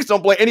 Phoenix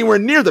don't play anywhere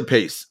near the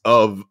pace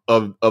of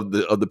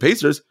the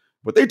Pacers,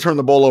 but they turn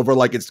the ball over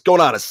like it's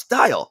going out of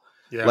style.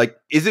 Yeah. Like,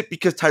 is it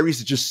because Tyrese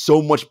is just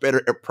so much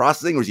better at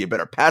processing, or is he a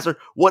better passer?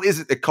 What is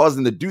it that causes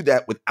him to do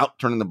that without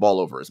turning the ball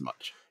over as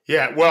much?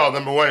 Yeah, well,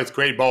 number one, it's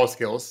great ball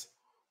skills.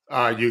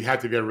 You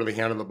have to be able to really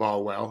handle the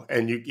ball well,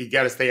 and you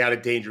got to stay out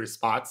of dangerous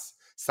spots,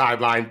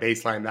 sideline,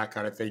 baseline, that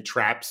kind of thing,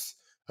 traps.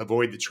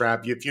 Avoid the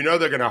trap. If you know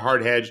they're going to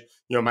hard hedge,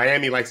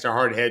 Miami likes to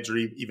hard hedge or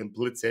even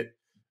blitz it.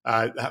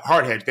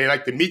 Hard hedge. They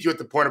like to meet you at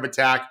the point of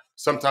attack.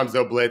 Sometimes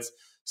they'll blitz.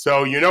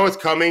 So you know it's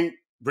coming.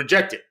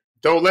 Reject it.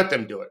 Don't let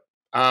them do it.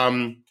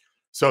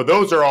 So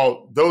those are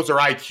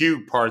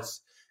IQ parts.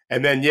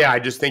 And then, I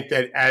just think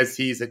that as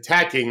he's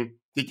attacking,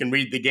 he can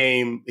read the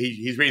game.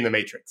 He's reading the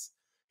matrix.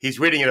 He's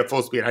reading it at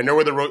full speed. I know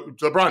where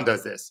LeBron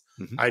does this.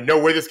 Mm-hmm. I know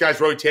where this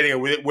guy's rotating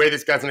and where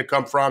this guy's going to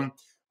come from.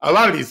 A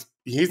lot of these,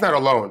 he's not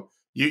alone.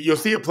 You'll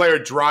see a player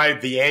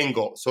drive the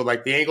angle, so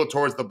like the angle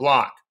towards the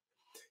block.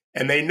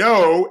 And they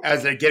know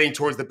as they're getting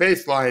towards the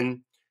baseline,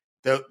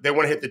 they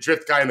want to hit the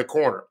drift guy in the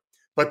corner.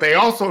 But they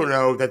also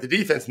know that the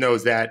defense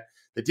knows that.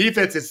 The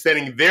defense is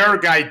sending their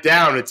guy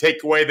down to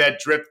take away that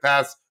drift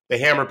pass, the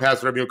hammer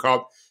pass, whatever you call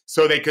it.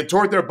 So they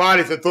contort their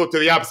bodies and throw it to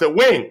the opposite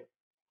wing.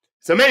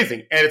 It's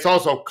amazing. And it's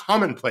also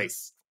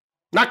commonplace.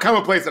 Not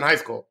commonplace in high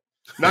school.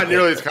 Not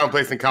nearly as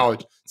commonplace in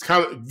college. It's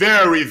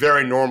very,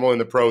 very normal in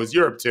the pros,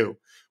 Europe too,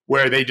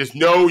 where they just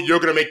know you're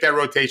going to make that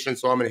rotation,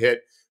 so I'm going to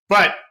hit.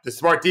 But the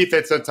smart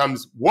defense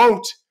sometimes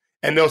won't,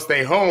 and they'll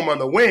stay home on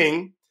the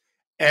wing,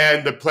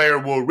 and the player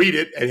will read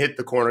it and hit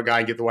the corner guy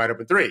and get the wide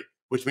open three,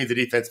 which means the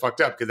defense fucked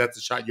up because that's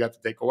the shot you have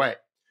to take away.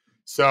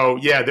 So,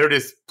 they're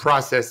just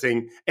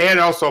processing and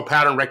also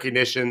pattern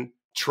recognition,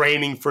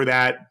 training for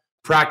that,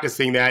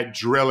 practicing that,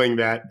 drilling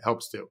that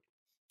helps too.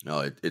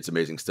 No, it's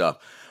amazing stuff.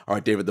 All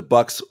right, David, the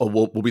Bucks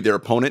will be their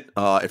opponent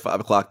at 5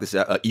 o'clock this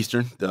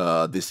Eastern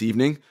this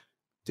evening.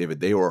 David,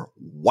 they were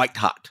white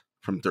hot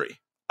from three.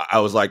 I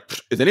was like,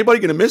 is anybody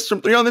going to miss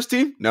from three on this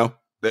team? No.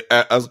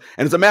 And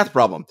it's a math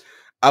problem.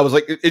 I was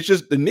like, it's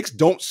just the Knicks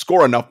don't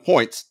score enough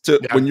points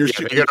when you're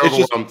shooting. They get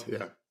overwhelmed.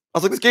 I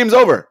was like, this game's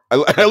over. I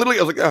was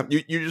like,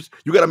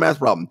 you got a math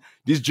problem.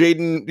 These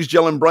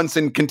Jalen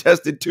Brunson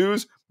contested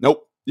twos.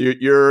 Nope.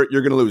 You're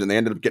going to lose. And they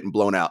ended up getting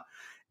blown out.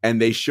 And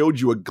they showed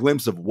you a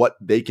glimpse of what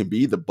they can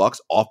be, the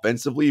Bucks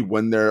offensively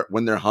when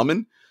they're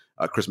humming.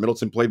 Chris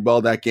Middleton played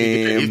well that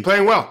game. He's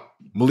playing well.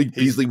 Malik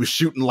Beasley was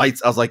shooting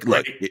lights. I was like,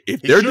 look,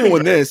 if they're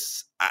doing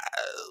this,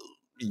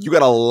 you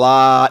got a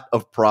lot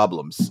of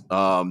problems.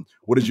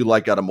 What did you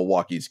like out of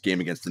Milwaukee's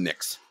game against the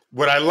Knicks?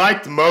 What I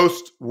liked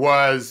most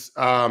was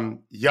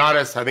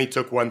Giannis, I think,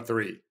 took 1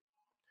 3.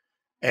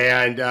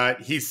 And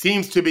he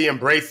seems to be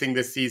embracing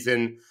this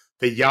season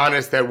the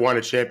Giannis that won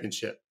a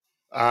championship.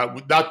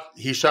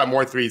 He shot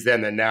more threes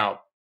then than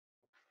now.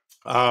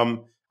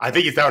 I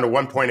think he's down to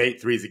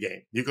 1.8 threes a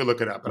game. You could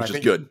look it up. Which is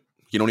good.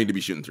 You don't need to be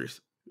shooting threes.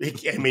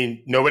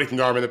 Nobody can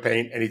guard him in the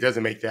paint, and he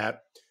doesn't make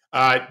that.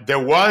 There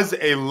was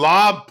a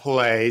lob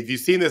play. Have you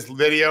seen this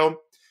video?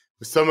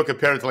 Someone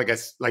compared it to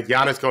like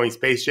Giannis going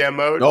Space Jam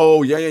mode.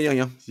 Oh, yeah.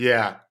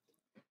 Yeah.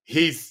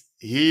 He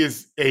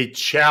is a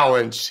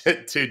challenge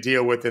to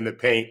deal with in the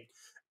paint.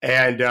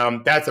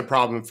 And that's a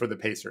problem for the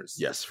Pacers.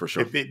 Yes, for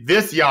sure.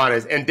 This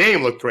Giannis, and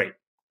Dame looked great.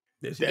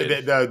 Yes,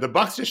 the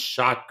Bucks just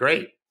shot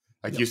great.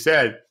 Like you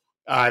said,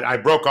 I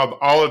broke up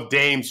all of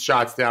Dame's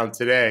shots down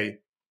today.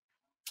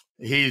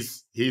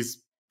 His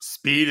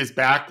speed is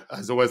back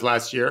as it was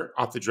last year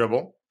off the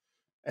dribble.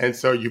 And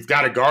so you've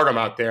got to guard him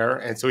out there.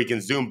 And so he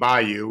can zoom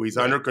by you. He's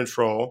under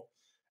control.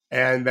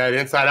 And that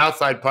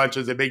inside-outside punch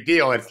is a big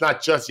deal. And it's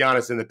not just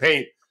Giannis in the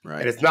paint.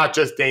 Right. And it's not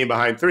just Dame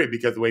behind three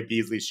because of the way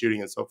Beasley's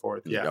shooting and so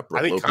forth. Yeah.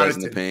 I think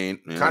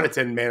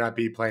Connaughton may not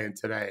be playing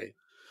today.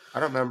 I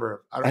don't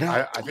remember.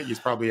 I think he's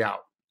probably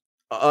out.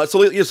 So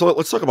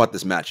let's talk about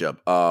this matchup.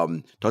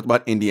 Talked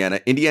about Indiana.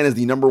 Indiana is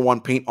the number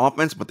one paint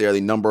offense, but they're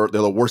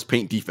the worst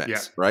paint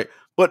defense, right?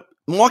 But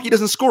Milwaukee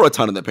doesn't score a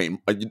ton in the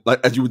paint,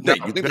 as you would think.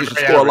 No, You think they're they should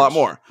very score a lot average.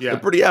 more. Yeah. They're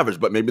pretty average,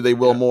 but maybe they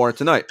will more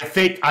tonight.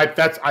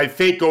 I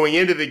think going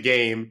into the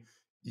game,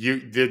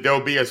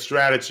 there'll be a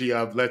strategy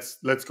of let's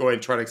go ahead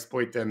and try to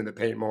exploit them in the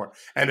paint more.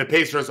 And the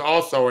Pacers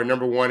also are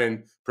number one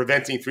in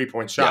preventing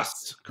 3-point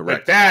shots. Yes, correct.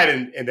 Like that,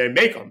 and they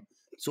make them.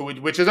 So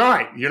which is all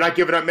right. You're not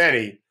giving up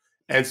many.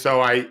 And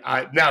so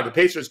I now the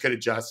Pacers could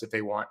adjust if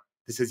they want.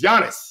 This is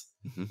Giannis.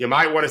 Mm-hmm. You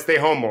might want to stay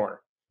home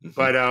more. Mm-hmm.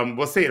 But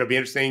we'll see. It'll be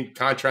interesting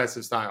contrast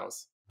of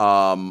styles.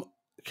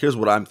 Here's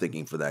what I'm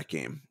thinking for that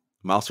game.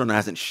 Miles Turner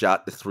hasn't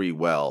shot the three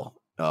well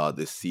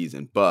this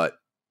season, but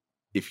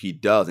if he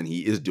does, and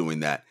he is doing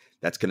that,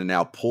 that's going to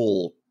now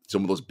pull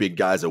some of those big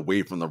guys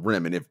away from the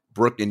rim. And if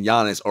Brook and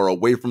Giannis are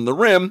away from the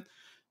rim,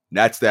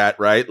 that's that,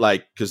 right?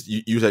 Like, because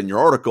you said in your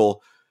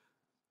article,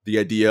 the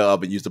idea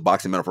of, and use the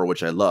boxing metaphor,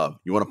 which I love.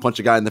 You want to punch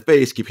a guy in the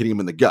face, keep hitting him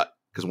in the gut.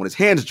 Because when his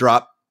hands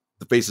drop,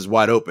 the face is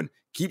wide open.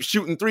 Keep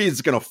shooting threes,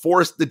 it's going to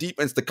force the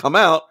defense to come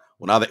out.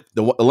 Well, now that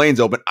the lane's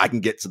open, I can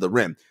get to the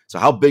rim. So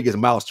how big is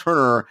Miles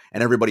Turner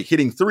and everybody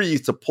hitting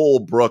threes to pull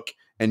Brook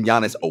and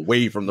Giannis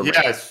away from the rim?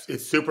 Yes,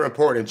 it's super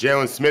important.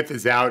 Jalen Smith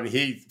is out, and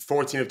he's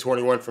 14 of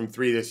 21 from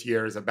three this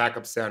year as a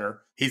backup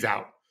center. He's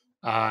out.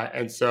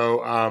 And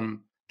so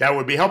that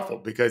would be helpful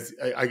because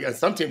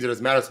some teams it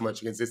doesn't matter so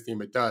much. Against this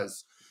team, it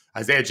does.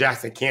 Isaiah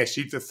Jackson can't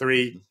shoot the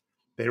three.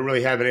 They don't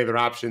really have any other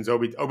options.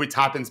 Obi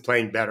Toppin's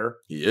playing better.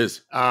 He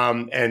is.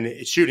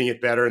 And shooting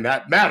it better, and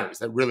that matters.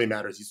 That really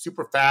matters. He's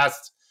super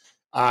fast.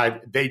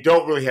 They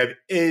don't really have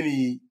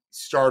any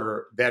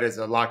starter that is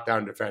a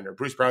lockdown defender.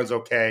 Bruce Brown's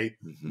okay.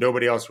 Mm-hmm.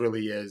 Nobody else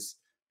really is.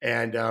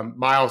 And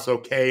Miles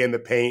okay in the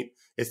paint.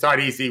 It's not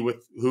easy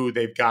with who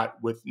they've got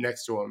with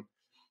next to him.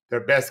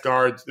 Their best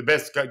guards, the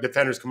best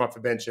defenders come off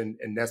the bench in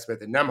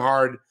Nesmith and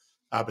Nembhard.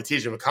 But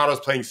TJ McConnell's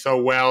playing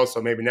so well,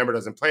 so maybe Nembhard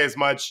doesn't play as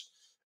much.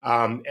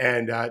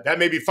 And that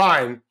may be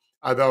fine,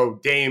 although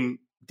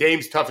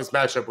Dame's toughest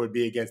matchup would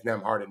be against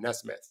Nembhard and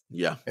Nesmith.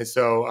 Yeah. And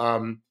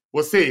so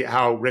we'll see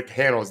how Rick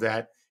handles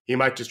that. He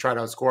might just try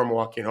to outscore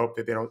Milwaukee and hope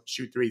that they don't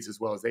shoot threes as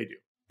well as they do.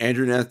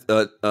 Andrew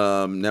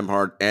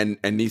Nembhard and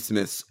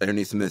Nesmith's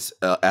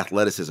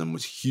athleticism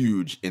was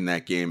huge in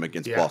that game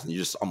against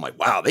Boston. I'm like,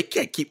 wow, they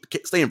can't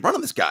stay in front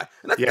of this guy.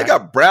 And they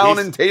got Brown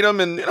and Tatum,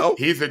 and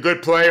he's a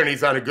good player and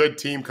he's on a good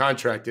team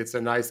contract. It's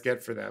a nice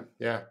get for them.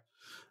 Yeah.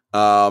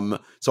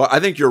 So I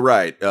think you're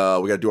right. We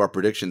got to do our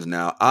predictions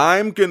now.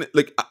 I'm gonna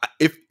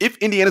if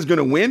Indiana's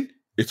gonna win,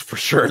 it's for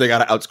sure they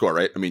got to outscore,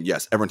 right? I mean,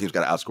 yes, every team's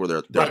got to outscore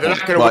their they're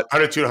not going to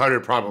win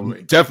 100-200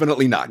 probably.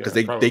 Definitely not, because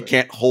they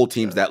can't hold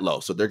teams that low.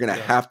 So they're going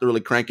to have to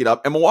really crank it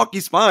up. And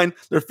Milwaukee's fine.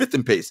 They're fifth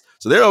in pace.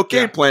 So they're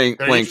okay playing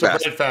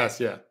fast.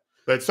 Yeah.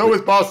 But so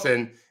was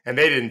Boston, and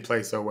they didn't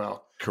play so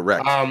well.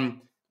 Correct.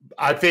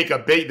 I think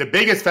the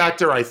biggest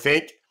factor, I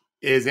think,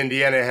 is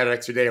Indiana had an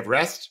extra day of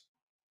rest.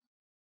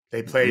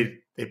 They played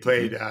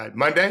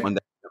Monday.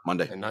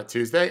 Monday. And not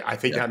Tuesday. I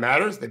think that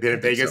matters. They've been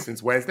in Vegas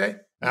since Wednesday.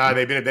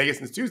 They've been in Vegas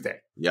since Tuesday.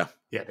 Yeah.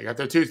 Yeah, they got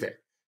there Tuesday.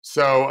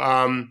 So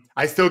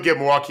I still give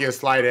Milwaukee a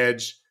slight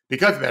edge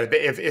because of that.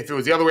 If it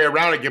was the other way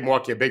around, I'd give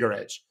Milwaukee a bigger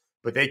edge.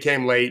 But they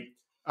came late.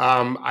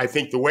 I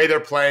think the way they're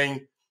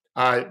playing,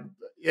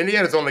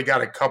 Indiana's only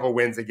got a couple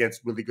wins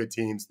against really good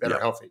teams that are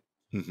healthy.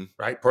 Mm-hmm.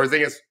 Right?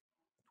 Porzingis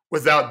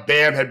was out.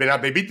 Bam had been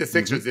out. They beat the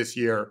Sixers this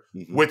year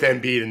with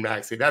Embiid and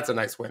Maxey. That's a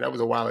nice win. That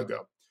was a while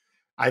ago.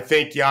 I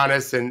think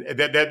Giannis and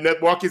that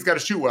Milwaukee's got to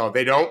shoot well. If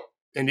they don't,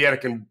 Indiana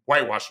can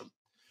whitewash them.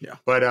 Yeah.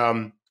 But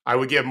I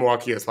would give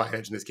Milwaukee a slight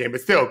edge in this game.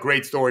 But still,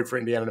 great story for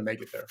Indiana to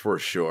make it there. For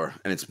sure.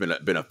 And it's been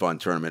a fun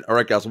tournament. All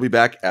right, guys, we'll be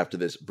back after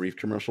this brief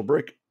commercial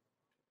break.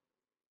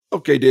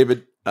 Okay,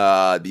 David.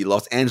 The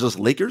Los Angeles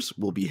Lakers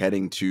will be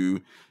heading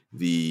to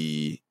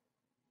the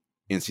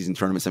in-season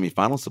tournament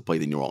semifinals to play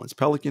the New Orleans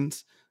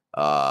Pelicans.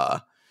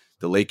 The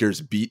Lakers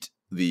beat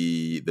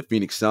the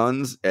Phoenix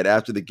Suns, and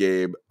after the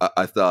game,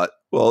 I thought,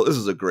 well, this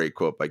is a great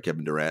quote by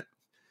Kevin Durant.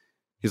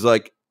 He's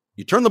like,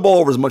 you turn the ball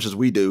over as much as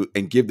we do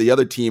and give the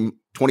other team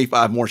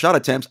 25 more shot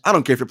attempts. I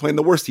don't care if you're playing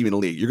the worst team in the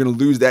league. You're going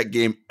to lose that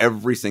game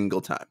every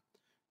single time.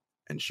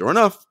 And sure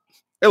enough,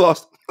 they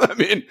lost. I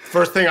mean,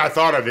 first thing I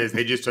thought of is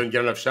they just didn't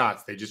get enough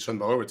shots. They just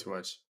turned the ball over too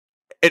much.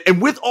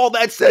 And with all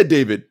that said,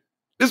 David,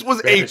 this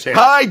was a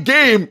tie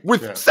game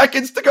with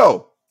seconds to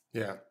go.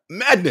 Yeah.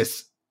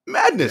 Madness.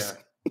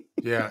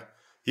 Yeah.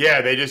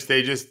 They just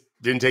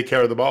didn't take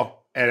care of the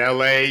ball. And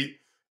LA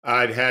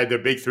had their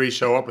big three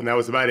show up, and that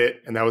was about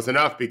it. And that was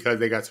enough because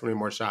they got so many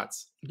more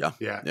shots. Yeah.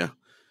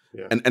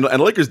 And the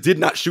Lakers did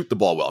not shoot the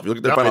ball well. If you look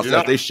at their final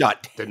stats, they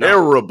shot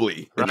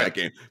terribly in that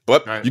game.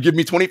 But you give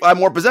me 25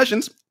 more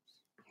possessions.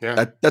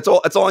 Yeah, that's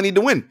all I need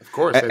to win. Of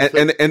course,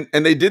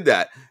 and they did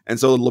that. And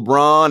so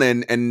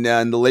LeBron and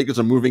the Lakers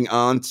are moving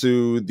on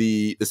to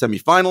the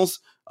semifinals.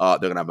 They're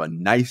going to have a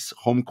nice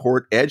home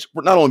court edge,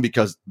 not only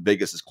because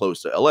Vegas is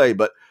close to LA,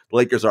 but the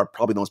Lakers are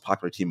probably the most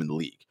popular team in the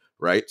league,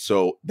 right?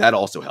 So that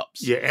also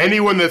helps. Yeah,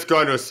 anyone that's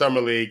gone to a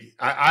summer league,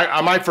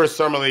 my first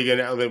summer league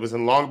it was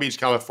in Long Beach,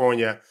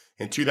 California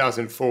in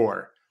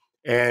 2004.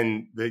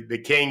 And the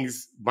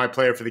Kings, my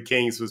player for the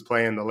Kings was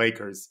playing the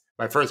Lakers,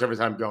 my first ever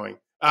time going,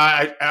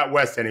 at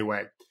West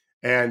anyway.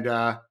 and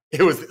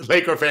it was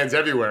Laker fans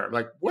everywhere. I'm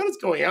like, what is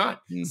going on?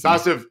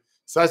 Sasha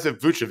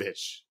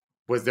Vucevic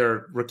was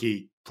their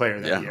rookie player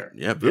that year.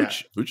 Yeah,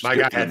 Vuce. My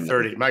guy had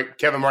 30.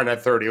 Kevin Martin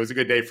had 30. It was a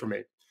good day for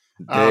me.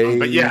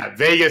 But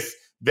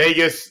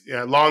Vegas,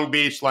 Long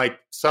Beach, like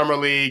Summer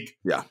League.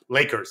 Yeah.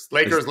 Lakers.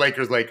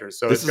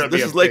 So this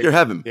is Laker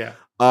heaven. Yeah.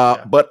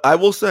 But I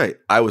will say,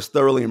 I was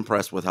thoroughly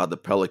impressed with how the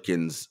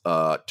Pelicans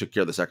took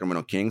care of the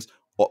Sacramento Kings.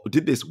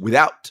 Did this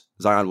without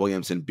Zion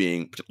Williamson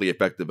being particularly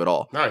effective at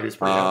all. No, he was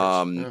pretty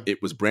average.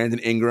 It was Brandon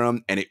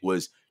Ingram, and it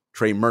was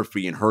Trey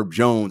Murphy and Herb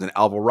Jones and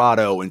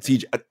Alvarado and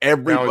CJ,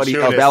 everybody,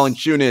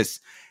 Valanciunas.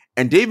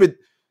 And David,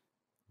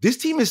 this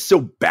team is so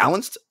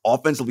balanced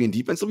offensively and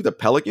defensively, the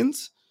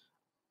Pelicans.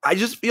 I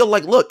just feel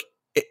like, look,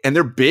 and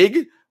they're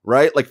big,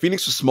 right? Like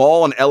Phoenix was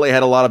small and LA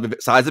had a lot of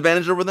size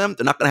advantage over them.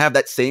 They're not going to have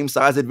that same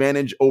size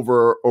advantage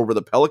over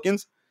the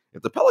Pelicans.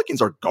 If the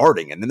Pelicans are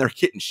guarding and then they're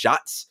hitting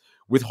shots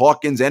with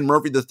Hawkins and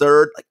Murphy the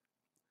third, like,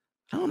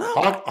 I don't know.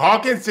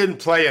 Hawkins didn't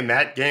play in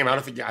that game. I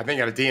think got a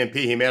DNP.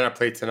 He may not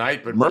play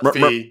tonight, but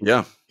Murphy,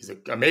 he's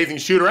an amazing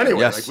shooter anyway.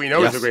 Yes. Like we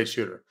know he's a great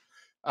shooter.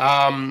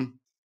 I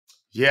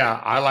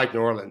like New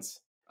Orleans.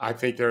 I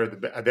think they're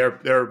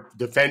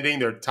defending.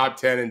 They're top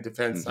 10 in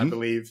defense, I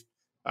believe.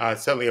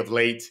 Certainly of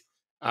late.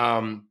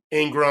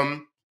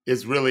 Ingram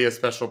is really a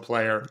special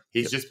player.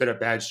 He's just been a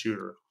bad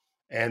shooter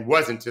and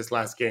wasn't just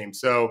last game.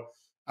 So,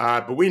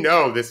 but we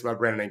know this about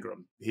Brandon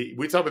Ingram.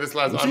 We talked about this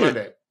on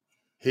Monday.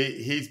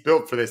 He's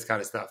built for this kind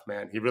of stuff,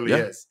 man. He really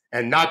is.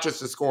 And not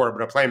just a scorer,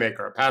 but a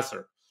playmaker, a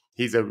passer.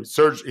 He's a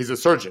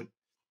surgeon.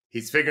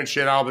 He's figuring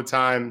shit out all the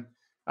time.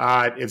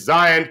 If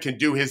Zion can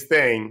do his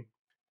thing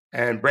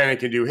and Brandon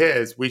can do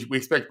his, we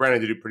expect Brandon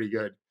to do pretty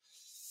good.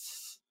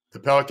 The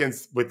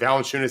Pelicans with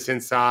Valanciunas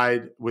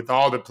inside, with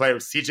all the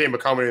players, CJ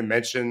McCollum didn't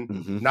mention.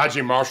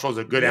 Najee Marshall is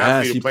a good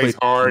athlete who plays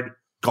hard.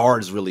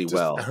 Guards really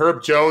well.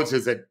 Herb Jones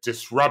is a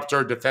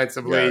disruptor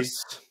defensively.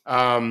 Yes.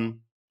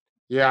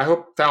 I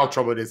hope foul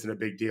trouble isn't a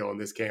big deal in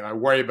this game. I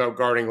worry about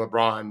guarding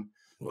LeBron.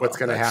 What's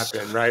going to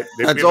happen, right?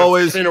 That's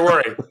always a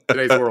worry in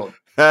today's world.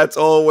 That's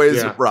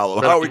always a problem.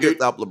 But how are we going to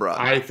stop LeBron?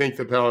 I think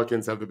the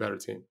Pelicans have the better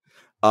team.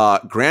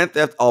 Grand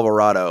Theft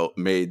Alvarado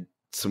made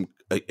some.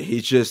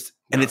 He's just,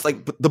 and it's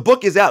like the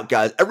book is out,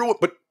 guys. Everyone,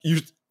 but you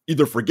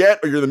either forget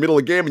or you're in the middle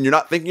of the game and you're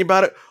not thinking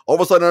about it. All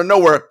of a sudden, out of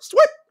nowhere,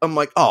 sweat. I'm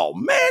like, oh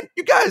man,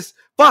 you guys,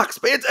 Fox,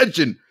 pay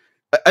attention.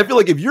 I feel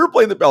like if you're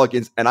playing the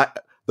Pelicans and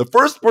the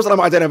first person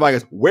I'm identifying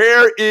is,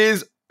 where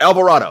is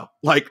Alvarado?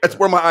 Like, that's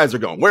where my eyes are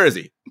going. Where is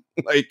he?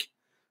 Like,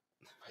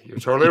 you're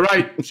totally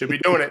right. Should be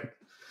doing it.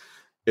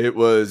 It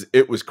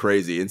was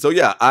crazy. And so,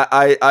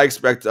 I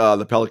expect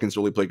the Pelicans to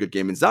really play a good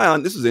game. And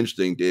Zion, this is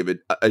interesting, David.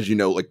 As you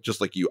know, like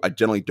just like you, I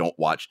generally don't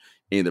watch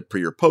any of the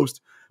pre or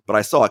post, but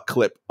I saw a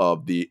clip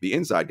of the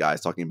inside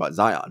guys talking about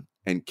Zion,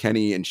 and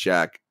Kenny and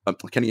Chuck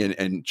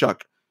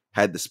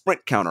had the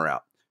sprint counter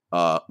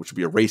out, which would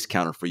be a race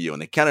counter for you.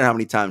 And they counted how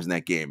many times in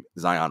that game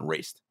Zion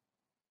raced.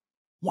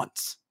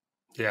 Once.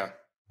 Yeah.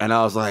 And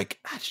I was like,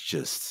 that's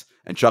just,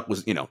 and Chuck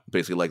was,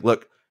 basically like,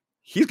 look,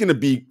 he's going to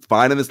be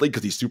fine in this league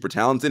because he's super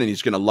talented and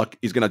he's going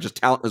to just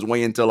talent his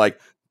way into like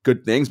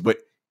good things, but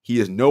he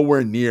is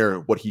nowhere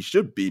near what he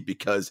should be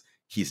because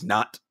he's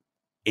not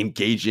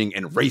engaging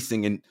and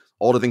racing and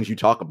all the things you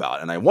talk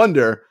about. And I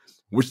wonder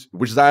which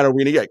Zion are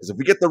we going to get? Because if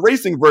we get the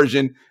racing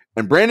version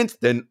and Brandon's,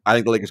 then I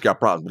think the Lakers got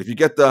problems. But if you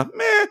get the,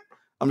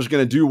 I'm just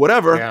going to do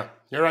whatever. Yeah,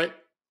 you're right.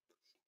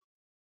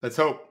 Let's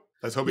hope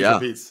he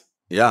competes.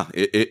 Yeah,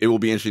 it will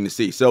be interesting to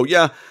see. So,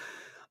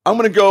 I'm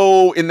going to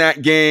go in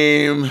that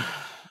game. I'm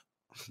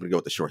going to go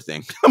with the sure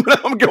thing. I'm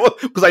going to go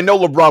because I know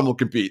LeBron will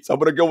compete. So I'm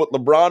going to go with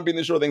LeBron being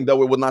the sure thing,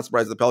 though it would not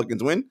surprise the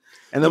Pelicans win.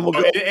 And then we'll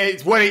go.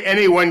 It's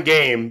any one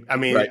game. I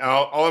mean,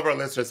 all of our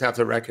listeners have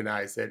to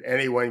recognize that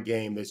any one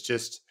game is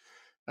just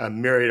a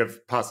myriad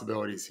of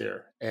possibilities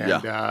here.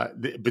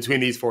 And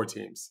between these four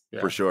teams. Yeah.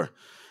 For sure.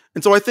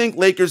 And so I think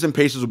Lakers and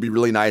Pacers would be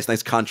really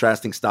nice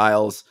contrasting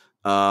styles.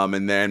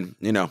 And then,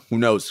 who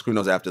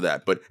knows after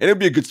that, but it would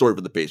be a good story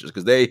for the Pacers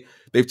because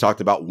they've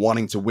talked about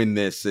wanting to win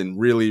this and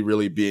really,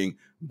 really being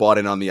bought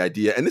in on the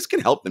idea. And this can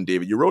help them,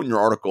 David. You wrote in your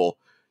article,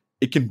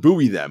 it can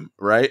buoy them,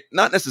 right?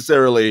 Not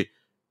necessarily,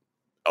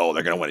 they're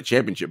going to win a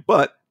championship,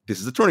 but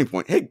this is a turning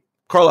point. Hey,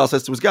 Carlisle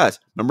says to his guys,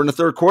 remember in the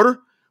third quarter,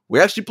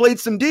 we actually played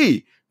some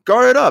D,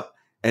 guard it up.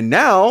 And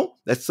now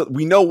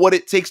we know what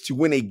it takes to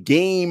win a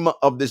game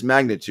of this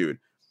magnitude.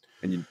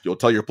 And you'll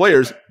tell your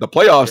players, the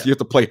playoffs, you have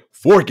to play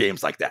 4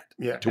 games like that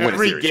to win a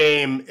series. Every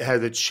game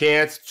has a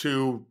chance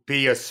to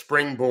be a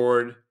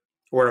springboard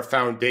or a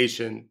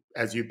foundation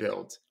as you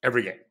build.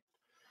 Every game.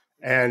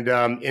 And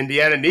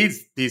Indiana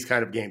needs these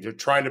kind of games. They're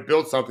trying to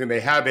build something.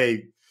 They have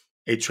a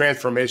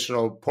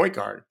transformational point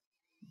guard.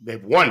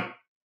 They've one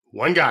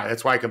guy.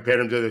 That's why I compared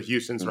him to the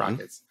Houston's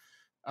Rockets.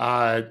 They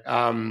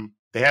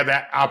have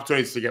that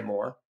opportunities to get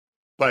more,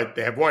 but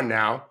they have one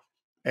now.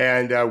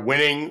 And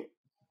winning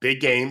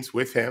big games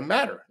with him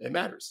matter. It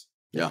matters.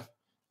 Yeah,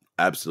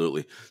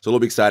 absolutely. So it'll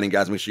be exciting,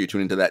 guys. Make sure you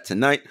tune into that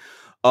tonight.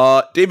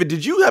 David,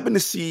 did you happen to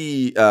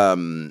see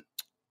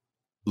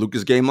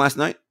Luka's game last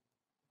night?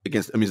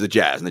 against, I mean, it's the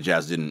Jazz, and the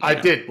Jazz didn't. I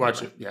did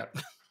watch it. Yeah.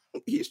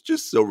 He's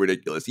just so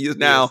ridiculous. He is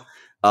now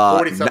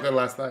 40-something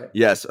last night.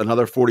 Yes,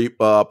 another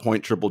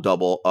 40-point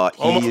triple-double.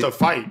 Almost a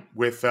fight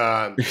with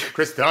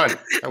Chris Dunn.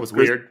 That was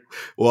weird.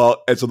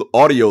 Well, and so the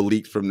audio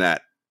leaked from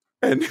that.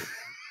 And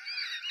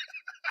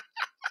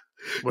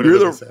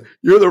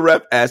you're the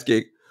ref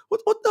asking,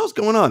 what the hell's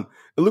going on?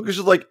 And Lucas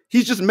is like,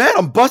 he's just mad.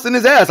 I'm busting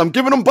his ass. I'm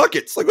giving him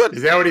buckets. Like, what?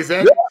 Is that what he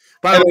said? Yeah.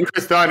 By the way,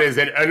 Chris Dunn is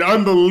an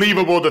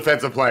unbelievable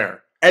defensive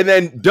player. And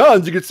then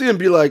Dunn, you could see him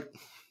be like,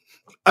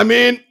 I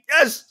mean,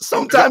 yes,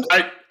 sometimes.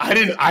 I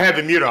had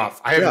the mute off.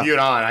 I had the mute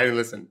on. I didn't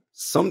listen.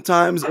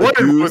 Sometimes I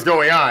wondered what was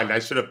going on. I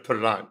should have put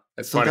it on.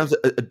 That's sometimes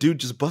funny. a dude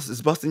just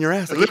is busting your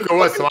ass. Like, Luka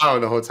was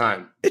smiling the whole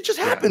time. It just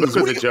happens.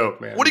 Luka's a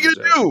joke, man. What are you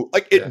going to do?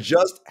 Like, it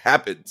just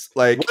happens.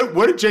 Like,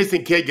 what did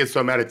Jason Kidd get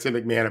so mad at Tim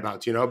McMahon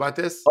about? Do you know about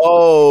this?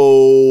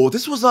 Oh,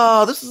 this was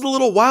a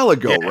little while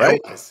ago, right?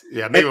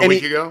 Yeah, maybe a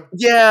week ago.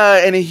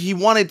 Yeah, and he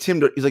wanted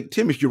Tim to. He's like,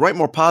 Tim, if you write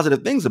more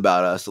positive things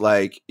about us,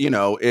 like,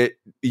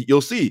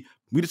 you'll see.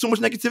 We did so much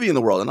negativity in the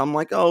world. And I'm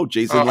like, oh,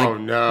 Jason,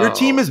 your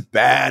team is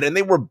bad. And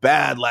they were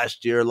bad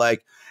last year.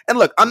 Like, and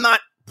look, I'm not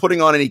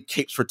putting on any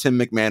capes for Tim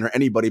McMahon or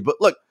anybody, but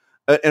look,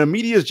 a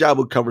media's job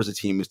who covers a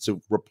team is to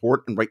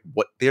report and write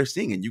what they're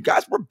seeing. And you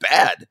guys were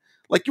bad.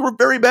 Like, you were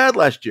very bad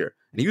last year.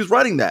 And he was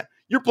writing that.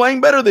 You're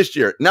playing better this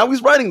year. Now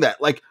he's writing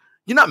that. Like,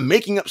 you're not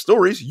making up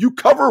stories. You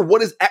cover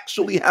what is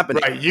actually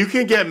happening. Right. You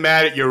can get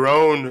mad at your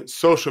own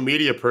social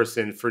media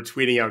person for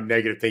tweeting out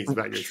negative things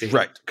about your team.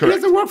 Right. Correct.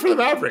 It doesn't work for the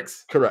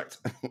Mavericks. Correct.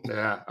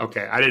 Yeah.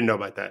 Okay. I didn't know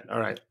about that. All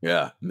right.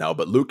 Yeah. No,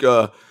 but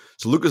Luka.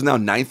 So Luka's now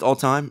 9th all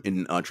time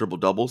in triple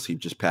doubles. He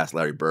just passed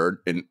Larry Bird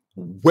in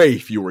way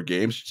fewer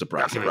games.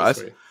 Surprise,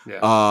 surprise.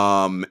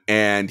 Yeah.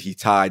 And he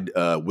tied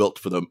Wilt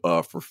for the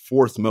for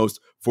 4th most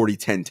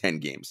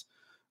 40-10-10 games.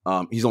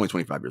 He's only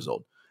 25 years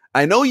old.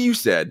 I know you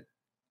said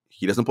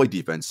he doesn't play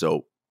defense,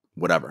 so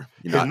whatever.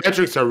 His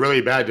metrics are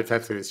really bad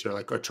defensively this year,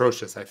 like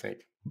atrocious, I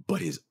think.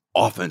 But his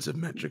offensive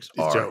metrics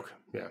are a joke.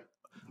 Yeah.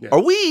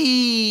 Are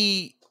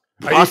we?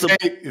 Are you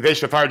saying they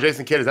should fire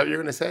Jason Kidd? Is that what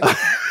you're going to say?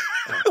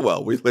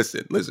 Well, we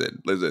listen. And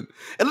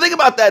the thing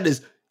about that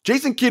is,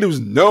 Jason Kidd, who's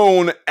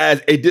known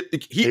as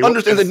he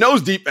understands and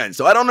knows defense.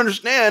 So I don't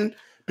understand,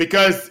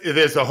 because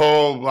there's a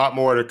whole lot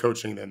more to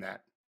coaching than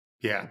that.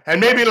 Yeah, and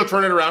maybe it'll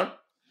turn it around.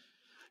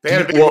 They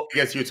had a big win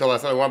against Utah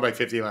last night. They won by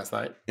 50 last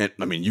night. And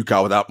I mean,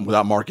 Utah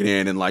without marking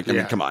in, and like, I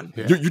mean, come on,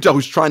 yeah. Utah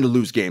who's trying to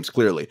lose games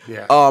clearly.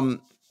 Yeah.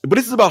 But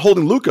this is about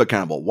holding Luka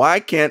accountable. Why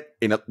can't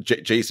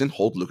Jason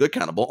hold Luka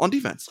accountable on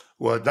defense?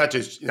 Well, not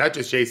just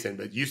Jason,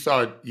 but you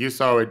saw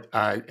what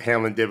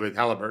Hamlin did with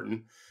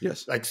Halliburton.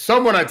 Yes, like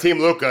someone on Team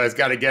Luka has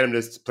got to get him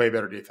to play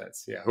better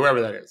defense. Yeah,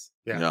 whoever that is.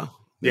 Yeah,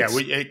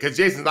 because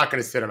Jason's not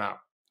going to sit him out.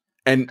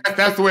 And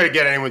that's the way to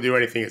get anyone to do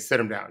anything is sit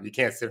him down. You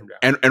can't sit him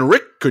down. And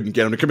Rick couldn't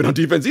get him to come in on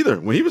defense either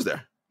when he was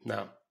there.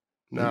 No,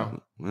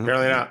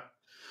 apparently not.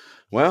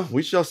 Well,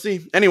 we shall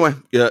see. Anyway,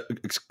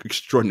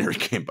 extraordinary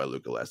game by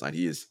Luka last night.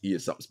 He is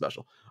something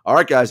special. All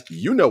right, guys,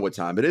 you know what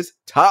time it is.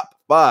 Top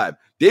 5.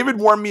 David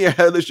warned me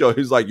ahead of the show.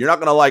 He's like, "You're not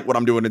going to like what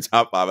I'm doing in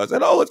top 5." I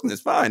said, "Oh, listen,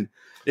 it's fine.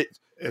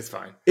 It's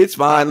fine. It's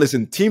fine.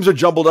 Listen, teams are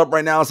jumbled up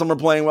right now. Some are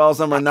playing well,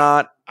 some are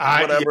not.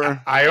 Whatever." Yeah,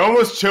 I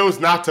almost chose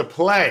not to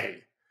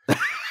play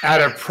at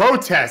a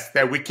protest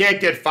that we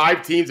can't get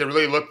 5 teams that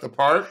really look the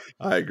part.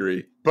 I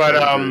agree. But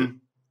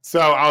so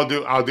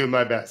I'll do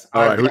my best.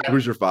 All right,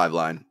 who's your 5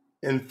 line?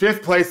 In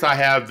 5th place, I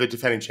have the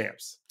defending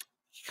champs.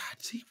 God,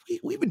 see,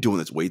 we've been doing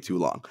this way too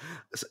long.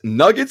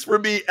 Nuggets for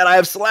me, and I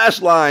have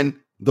slash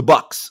line the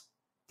Bucks.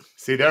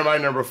 See, they're my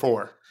number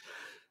 4.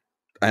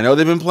 I know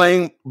they've been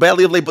playing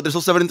badly of late, but they're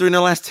still 7-3 in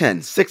their last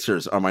 10.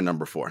 Sixers are my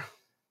number 4.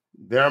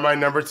 They're my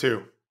number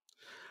 2.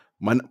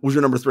 Who's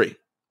your number 3?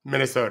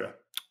 Minnesota.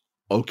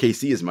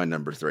 OKC is my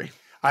number 3.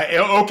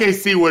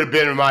 OKC would have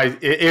been my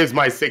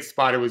 6th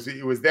spot. It was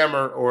them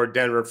or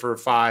Denver for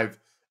 5.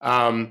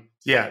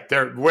 Yeah,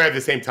 we have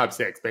the same top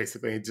 6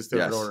 basically, just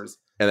different orders.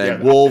 And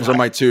then Wolves are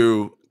my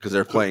 2 because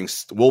they're playing.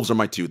 Wolves are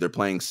my 2. They're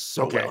playing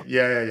so well.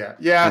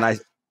 Yeah. And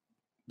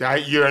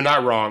you're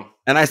not wrong.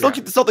 And I still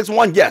keep the Celtics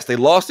 1. Yes, they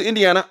lost to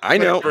Indiana. I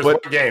know, but one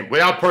game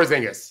without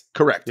Porzingis.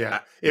 Correct.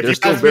 Yeah, they're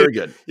still very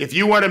good. If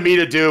you wanted me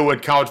to do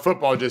what college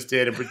football just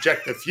did and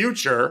project the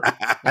future,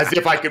 as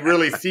if I could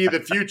really see the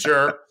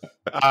future,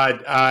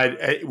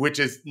 which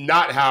is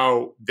not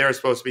how they're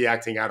supposed to be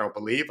acting, I don't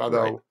believe.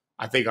 Although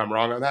I think I'm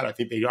wrong on that. I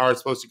think they are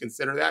supposed to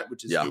consider that,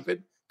 which is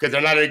stupid because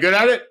they're not any good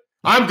at it.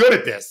 I'm good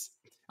at this.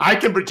 I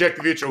can project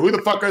the future. Who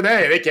the fuck are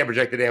they? They can't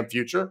project the damn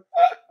future.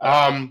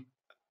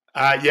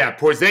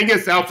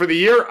 Porzingis out for the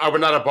year. I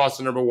would not have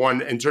Boston number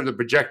 1 in terms of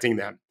projecting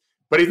them,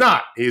 but he's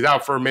not. He's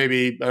out for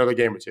maybe another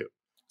game or 2.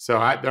 So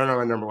they're not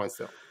my number 1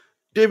 still.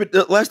 David,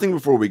 the last thing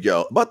before we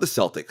go about the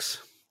Celtics.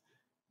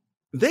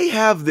 They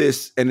have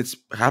this, and it's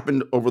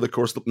happened over the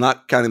course of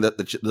not counting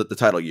the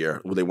title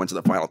year where they went to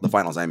the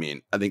finals. I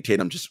mean, I think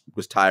Tatum just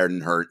was tired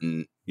and hurt,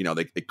 and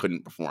they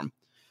couldn't perform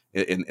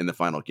in the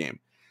final game.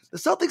 The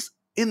Celtics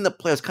in the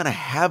playoffs kind of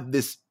have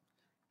this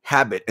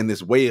habit and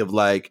this way of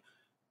like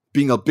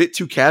being a bit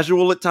too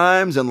casual at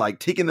times and like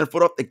taking their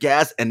foot off the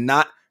gas and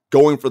not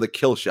going for the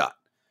kill shot.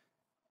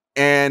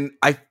 And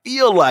I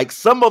feel like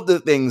some of the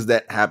things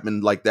that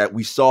happened like that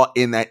we saw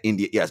in that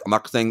India. Yes, I'm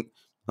not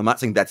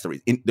saying that's the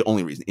reason. The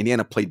only reason.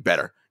 Indiana played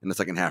better in the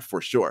second half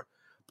for sure.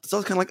 But it's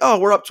always kind of like, oh,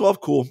 we're up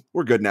 12, cool,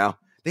 we're good now.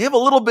 They have a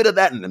little bit of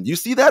that in them. You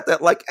see that?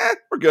 That like,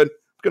 we're good.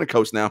 We're gonna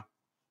coast now.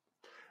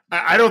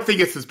 I don't think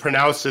it's as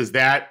pronounced as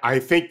that. I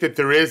think that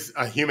there is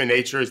a human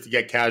nature is to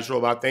get casual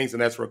about things,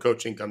 and that's where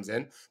coaching comes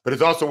in. But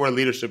it's also where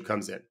leadership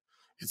comes in.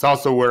 It's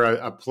also where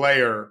a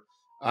player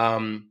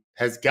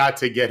has got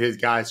to get his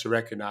guys to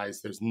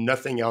recognize there's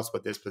nothing else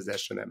but this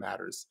possession that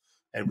matters,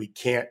 and we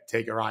can't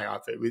take our eye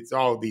off it. It's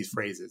all of these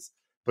phrases,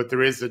 but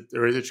there is a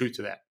truth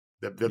to that.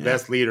 The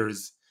best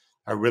leaders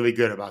are really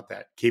good about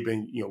that.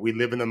 Keeping, we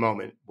live in the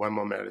moment, one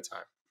moment at a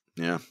time.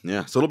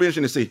 Yeah. So it'll be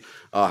interesting to see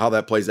how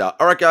that plays out.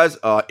 All right, guys,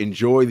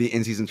 enjoy the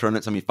in-season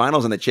tournament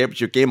semifinals and the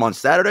championship game on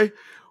Saturday.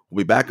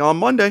 We'll be back on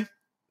Monday.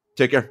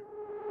 Take care.